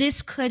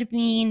 this could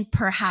mean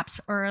perhaps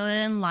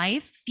early in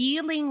life,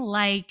 feeling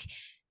like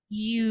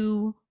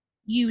you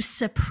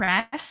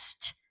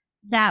suppressed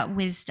that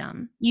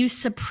wisdom, you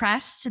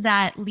suppressed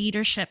that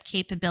leadership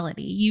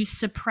capability, you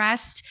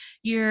suppressed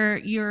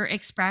your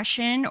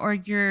expression or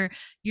your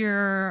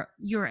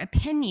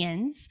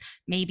opinions,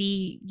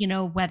 maybe,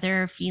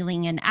 whether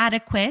feeling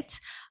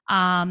inadequate,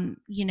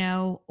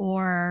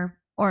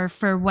 or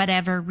for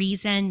whatever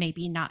reason,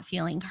 maybe not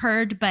feeling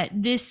heard. But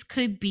this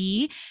could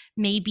be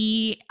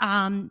maybe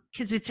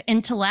because it's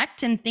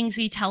intellect and things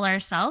we tell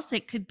ourselves.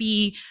 It could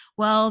be,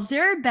 well,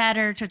 they're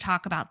better to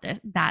talk about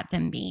that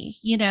than me.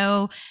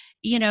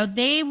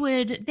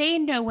 They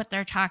know what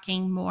they're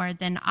talking more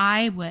than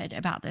I would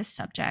about this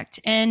subject.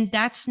 And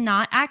that's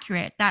not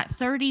accurate. That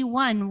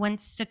 31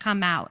 wants to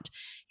come out.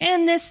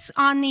 And this,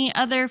 on the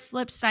other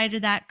flip side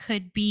of that,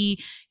 could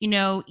be,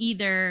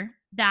 either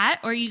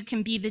that, or you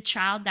can be the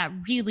child that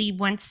really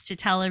wants to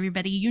tell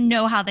everybody,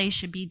 how they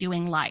should be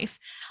doing life.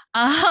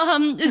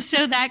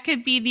 So that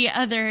could be the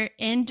other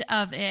end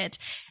of it.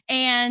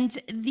 And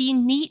the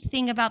neat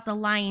thing about the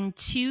line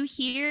 2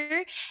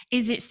 here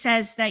is it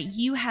says that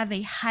you have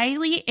a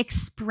highly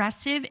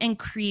expressive and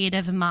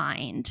creative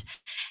mind.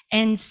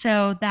 And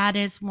so that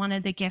is one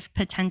of the gift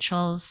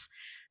potentials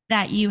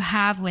that you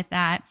have with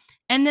that.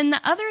 And then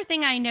the other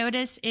thing I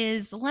notice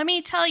is, let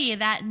me tell you,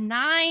 that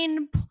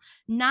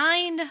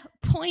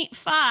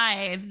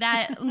 9.5,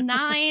 that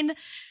 9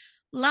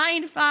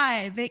 line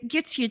 5, it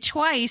gets you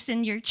twice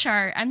in your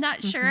chart. I'm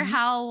not sure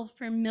how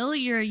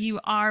familiar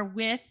you are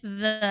with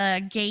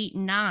the gate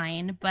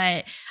 9,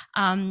 but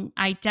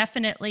I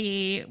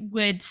definitely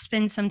would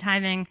spend some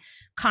time in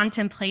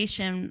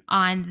contemplation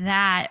on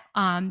that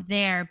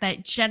there.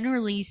 But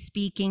generally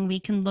speaking,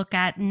 we can look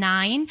at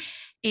 9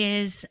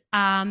 is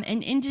an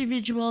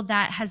individual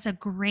that has a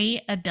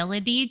great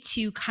ability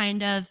to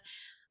kind of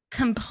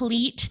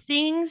complete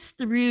things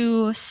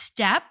through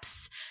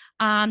steps.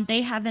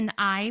 They have an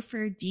eye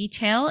for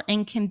detail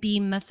and can be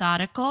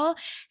methodical.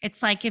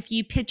 It's like if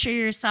you picture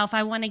yourself,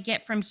 I want to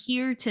get from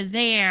here to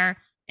there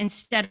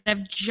instead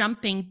of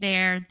jumping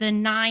there. The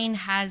nine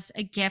has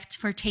a gift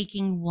for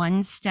taking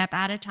one step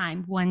at a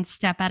time, one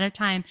step at a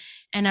time,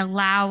 and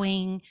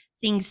allowing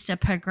things to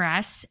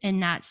progress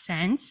in that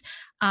sense.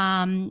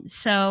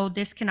 So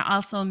this can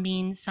also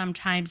mean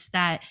sometimes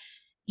that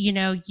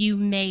you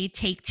may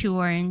take to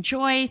or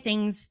enjoy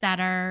things that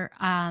are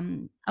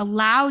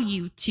allow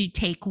you to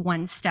take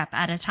one step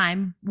at a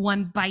time,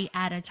 one bite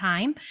at a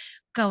time,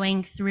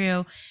 going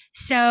through.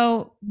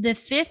 So the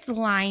fifth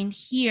line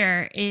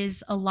here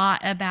is a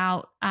lot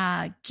about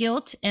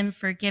guilt and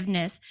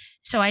forgiveness.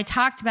 So I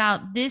talked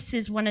about this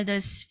is one of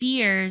those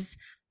spheres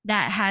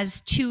that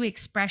has two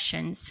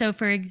expressions. So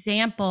for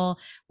example,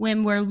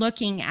 when we're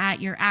looking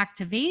at your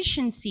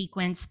activation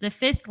sequence, the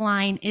fifth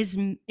line is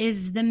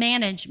the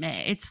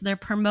management, it's the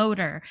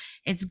promoter,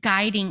 it's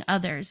guiding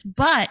others.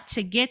 But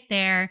to get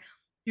there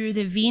through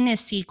the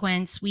Venus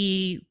sequence,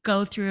 we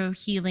go through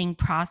healing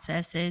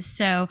processes.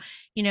 So,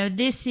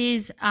 this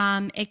is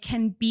it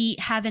can be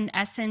have an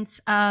essence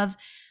of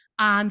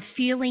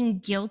feeling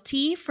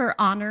guilty for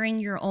honoring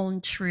your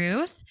own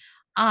truth,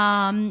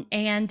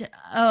 and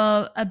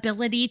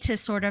ability to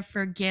sort of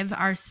forgive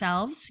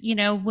ourselves.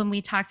 When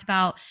we talked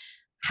about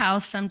how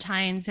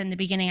sometimes in the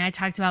beginning I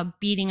talked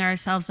about beating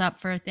ourselves up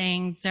for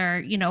things,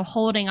 or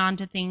holding on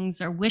to things,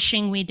 or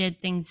wishing we did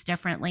things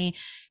differently.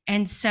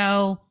 And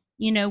so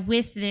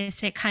with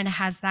this, it kind of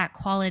has that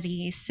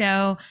quality.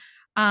 So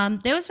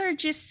those are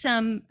just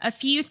a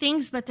few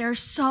things, but there are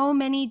so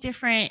many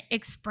different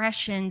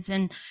expressions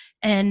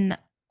and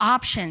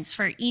options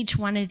for each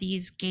one of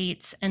these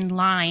gates and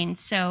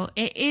lines. So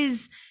it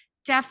is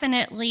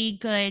definitely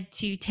good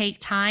to take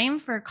time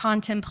for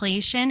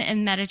contemplation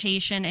and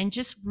meditation and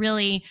just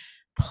really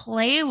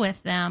play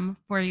with them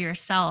for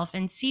yourself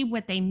and see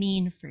what they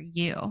mean for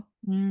you.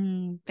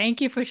 Thank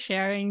you for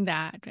sharing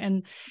that.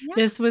 And Yeah.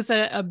 this was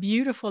a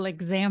beautiful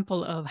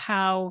example of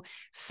how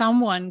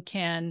someone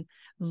can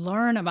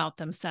learn about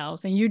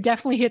themselves. And you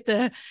definitely hit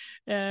the,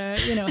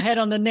 head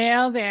on the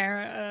nail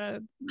there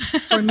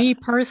for me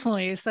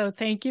personally. So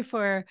thank you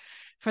for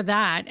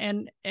that.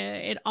 And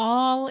it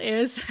all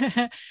is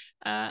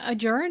a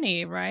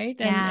journey, right?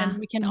 And Yeah.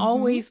 we can Mm-hmm.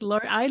 always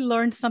learn. I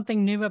learned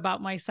something new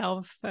about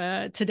myself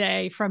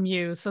today from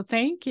you. So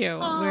thank you.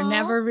 We're Oh,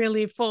 never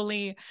really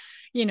fully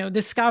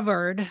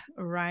discovered,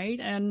 right?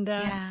 And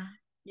yeah.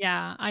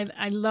 yeah,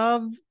 I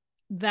love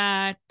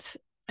that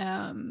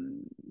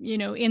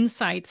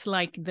insights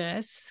like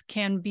this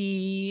can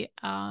be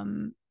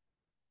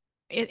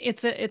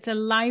it's a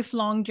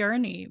lifelong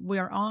journey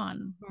we're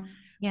on, but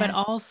Yes.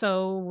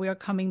 also we're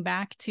coming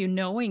back to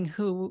knowing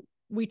who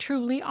we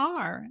truly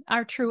are,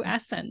 our true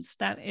Yes. essence,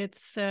 that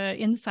it's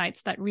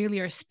insights that really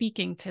are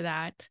speaking to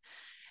that.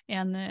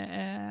 And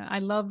I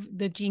love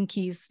the Gene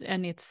Keys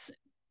and its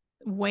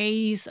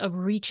ways of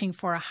reaching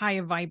for a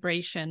higher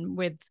vibration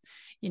with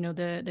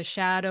the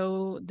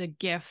shadow, the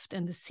gift,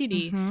 and the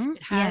city. Mm-hmm.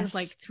 It has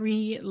like Yes.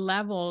 three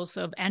levels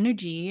of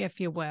energy, if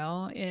you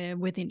will,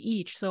 within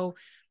each. So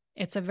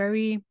it's a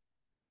very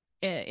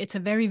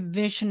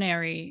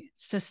visionary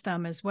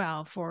system as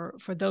well for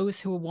those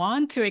who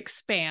want to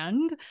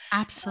expand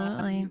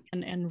Absolutely.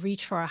 and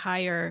reach for a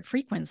higher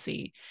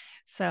frequency.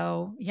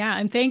 So yeah,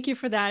 and thank you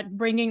for that,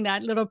 bringing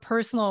that little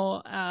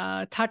personal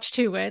touch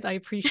to it. I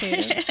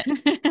appreciate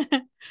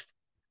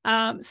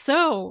it.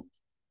 So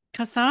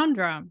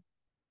Cassandra,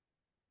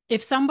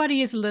 if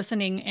somebody is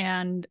listening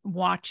and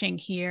watching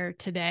here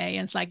today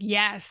and it's like,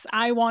 yes,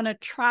 I want to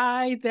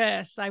try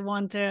this, I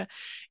want to,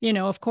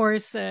 of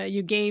course,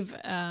 you gave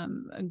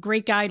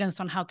great guidance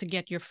on how to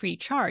get your free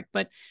chart,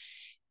 but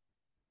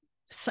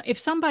if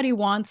somebody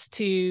wants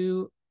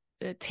to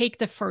take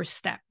the first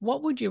step,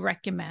 what would you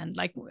recommend?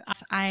 Like,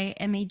 I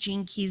am a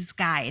Gene Keys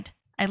guide.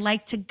 I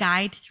like to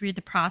guide through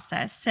the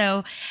process.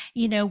 So,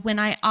 when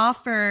I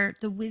offer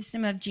the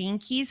wisdom of Gene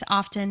Keys,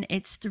 often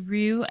it's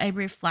through a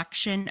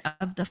reflection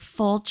of the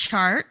full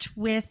chart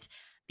with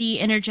the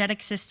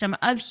energetic system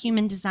of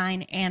human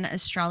design and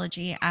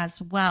astrology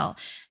as well.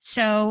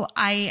 So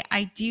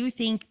I do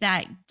think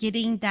that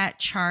getting that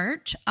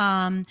chart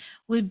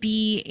would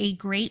be a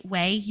great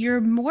way.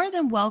 You're more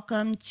than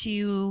welcome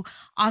to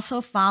also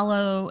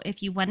follow,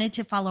 if you wanted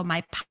to follow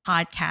my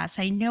podcast.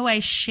 I know I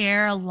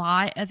share a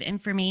lot of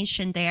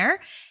information there,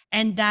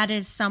 and that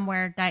is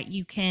somewhere that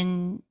you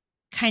can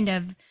kind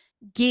of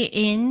get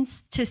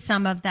into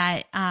some of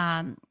that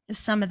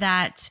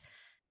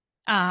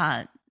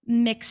uh,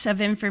 mix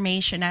of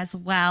information as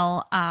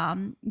well,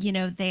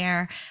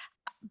 there.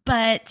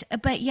 But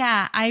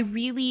yeah, I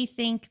really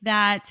think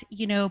that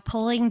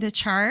pulling the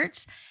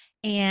chart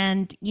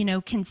and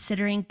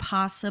considering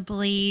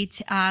possibly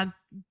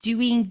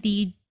doing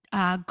the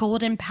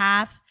golden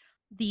path,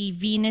 the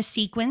Venus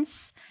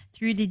sequence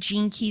through the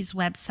Gene Keys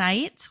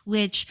website,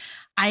 which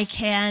I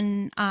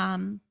can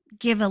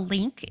give a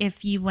link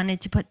if you wanted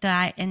to put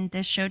that in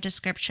the show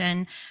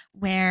description,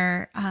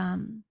 where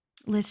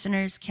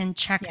listeners can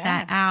check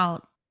that yes.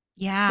 out.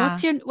 Yeah.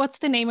 What's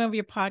the name of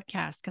your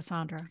podcast,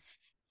 Cassandra?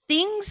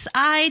 Things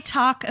I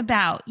talk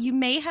about. You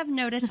may have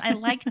noticed I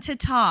like to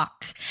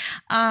talk.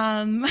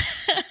 Um,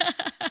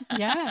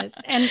 Yes.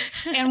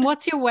 And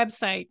what's your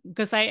website?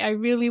 Because I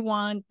really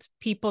want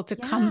people to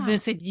come yeah.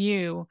 visit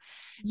you on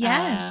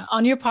Yes.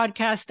 your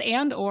podcast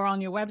and or on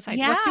your website.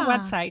 What's your Yeah.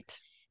 website?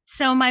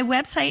 So my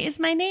website is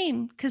my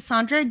name,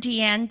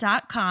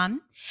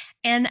 CassandraDeAnn.com.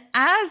 And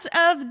as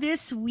of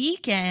this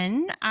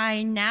weekend,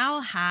 I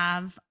now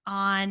have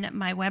on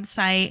my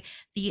website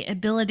the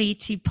ability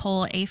to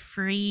pull a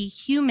free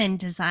human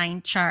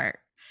design chart.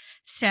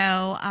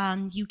 So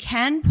you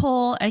can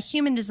pull a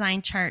human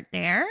design chart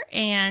there.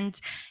 And,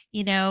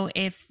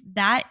 if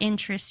that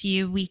interests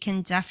you, we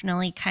can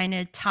definitely kind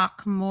of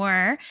talk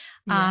more,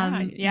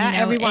 Yeah,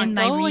 everyone in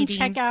my go and check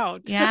readings.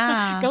 out.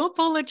 Yeah. Go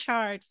pull a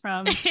chart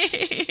from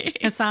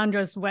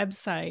Cassandra's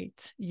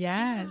website.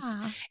 Yes.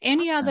 Yeah.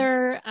 Any Awesome.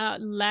 other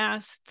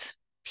last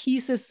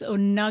pieces or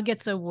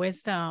nuggets of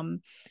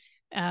wisdom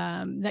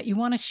that you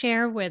want to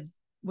share with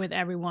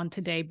everyone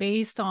today,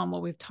 based on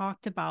what we've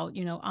talked about?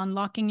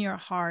 Unlocking your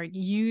heart,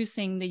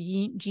 using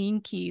the gene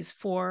keys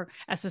for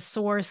as a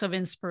source of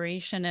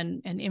inspiration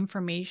and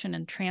information,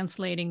 and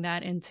translating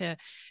that into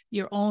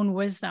your own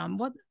wisdom.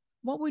 What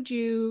would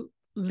you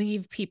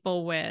leave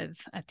people with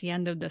at the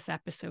end of this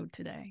episode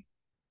today?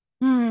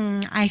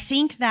 I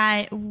think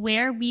that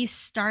where we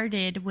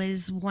started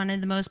was one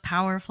of the most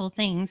powerful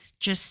things.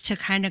 Just to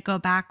kind of go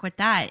back with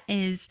that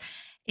is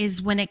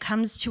when it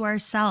comes to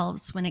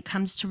ourselves, when it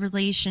comes to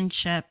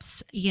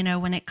relationships,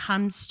 when it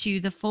comes to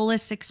the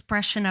fullest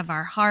expression of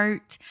our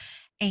heart,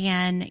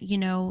 and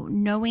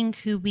knowing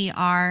who we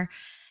are,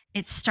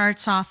 it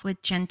starts off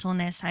with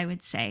gentleness, I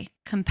would say,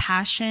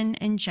 compassion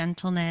and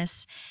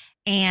gentleness.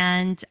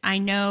 And I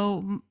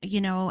know,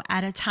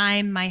 at a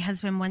time, my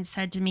husband once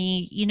said to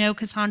me,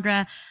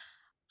 Cassandra,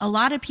 a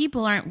lot of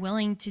people aren't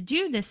willing to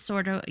do this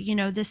sort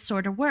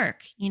of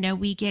work.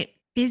 We get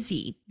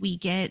busy, we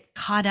get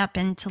caught up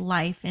into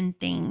life and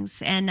things.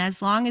 And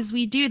as long as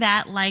we do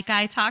that, like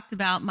I talked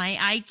about, my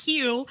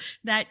IQ,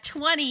 that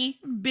 20,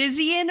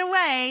 busy in a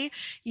way,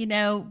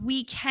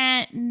 we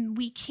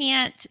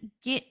can't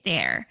get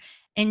there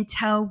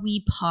until we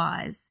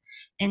pause.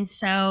 And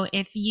so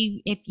if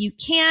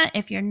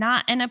you're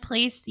not in a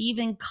place to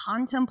even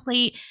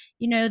contemplate,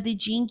 the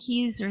gene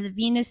keys or the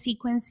Venus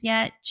sequence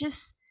yet,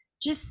 just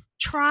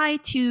try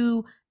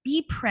to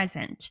be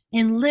present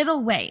in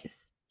little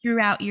ways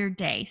throughout your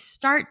day.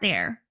 Start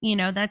there.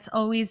 That's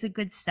always a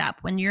good step.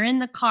 When you're in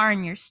the car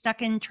and you're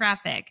stuck in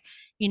traffic,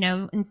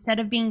 instead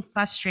of being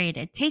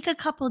frustrated, take a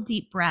couple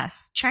deep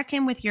breaths, check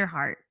in with your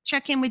heart,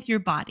 check in with your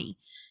body,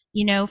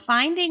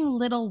 finding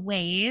little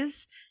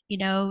ways,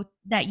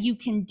 that you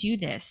can do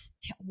this.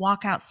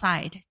 Walk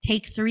outside,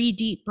 take 3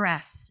 deep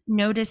breaths,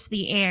 notice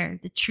the air,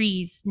 the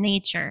trees,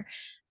 nature.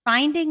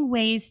 Finding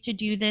ways to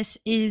do this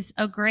is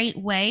a great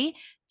way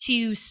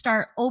to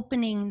start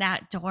opening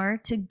that door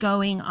to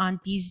going on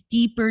these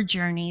deeper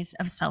journeys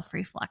of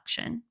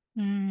self-reflection.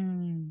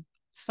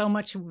 So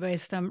much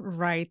wisdom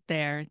right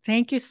there.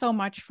 Thank you so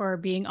much for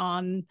being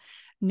on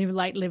New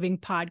Light Living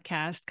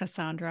podcast,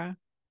 Cassandra.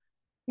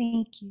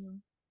 Thank you.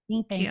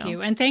 Thank Thank you.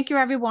 you. And thank you,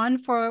 everyone,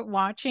 for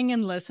watching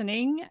and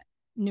listening.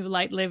 New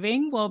Light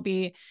Living will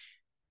be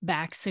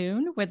back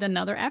soon with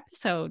another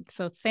episode.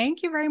 So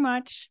thank you very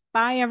much.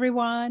 Bye,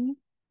 everyone.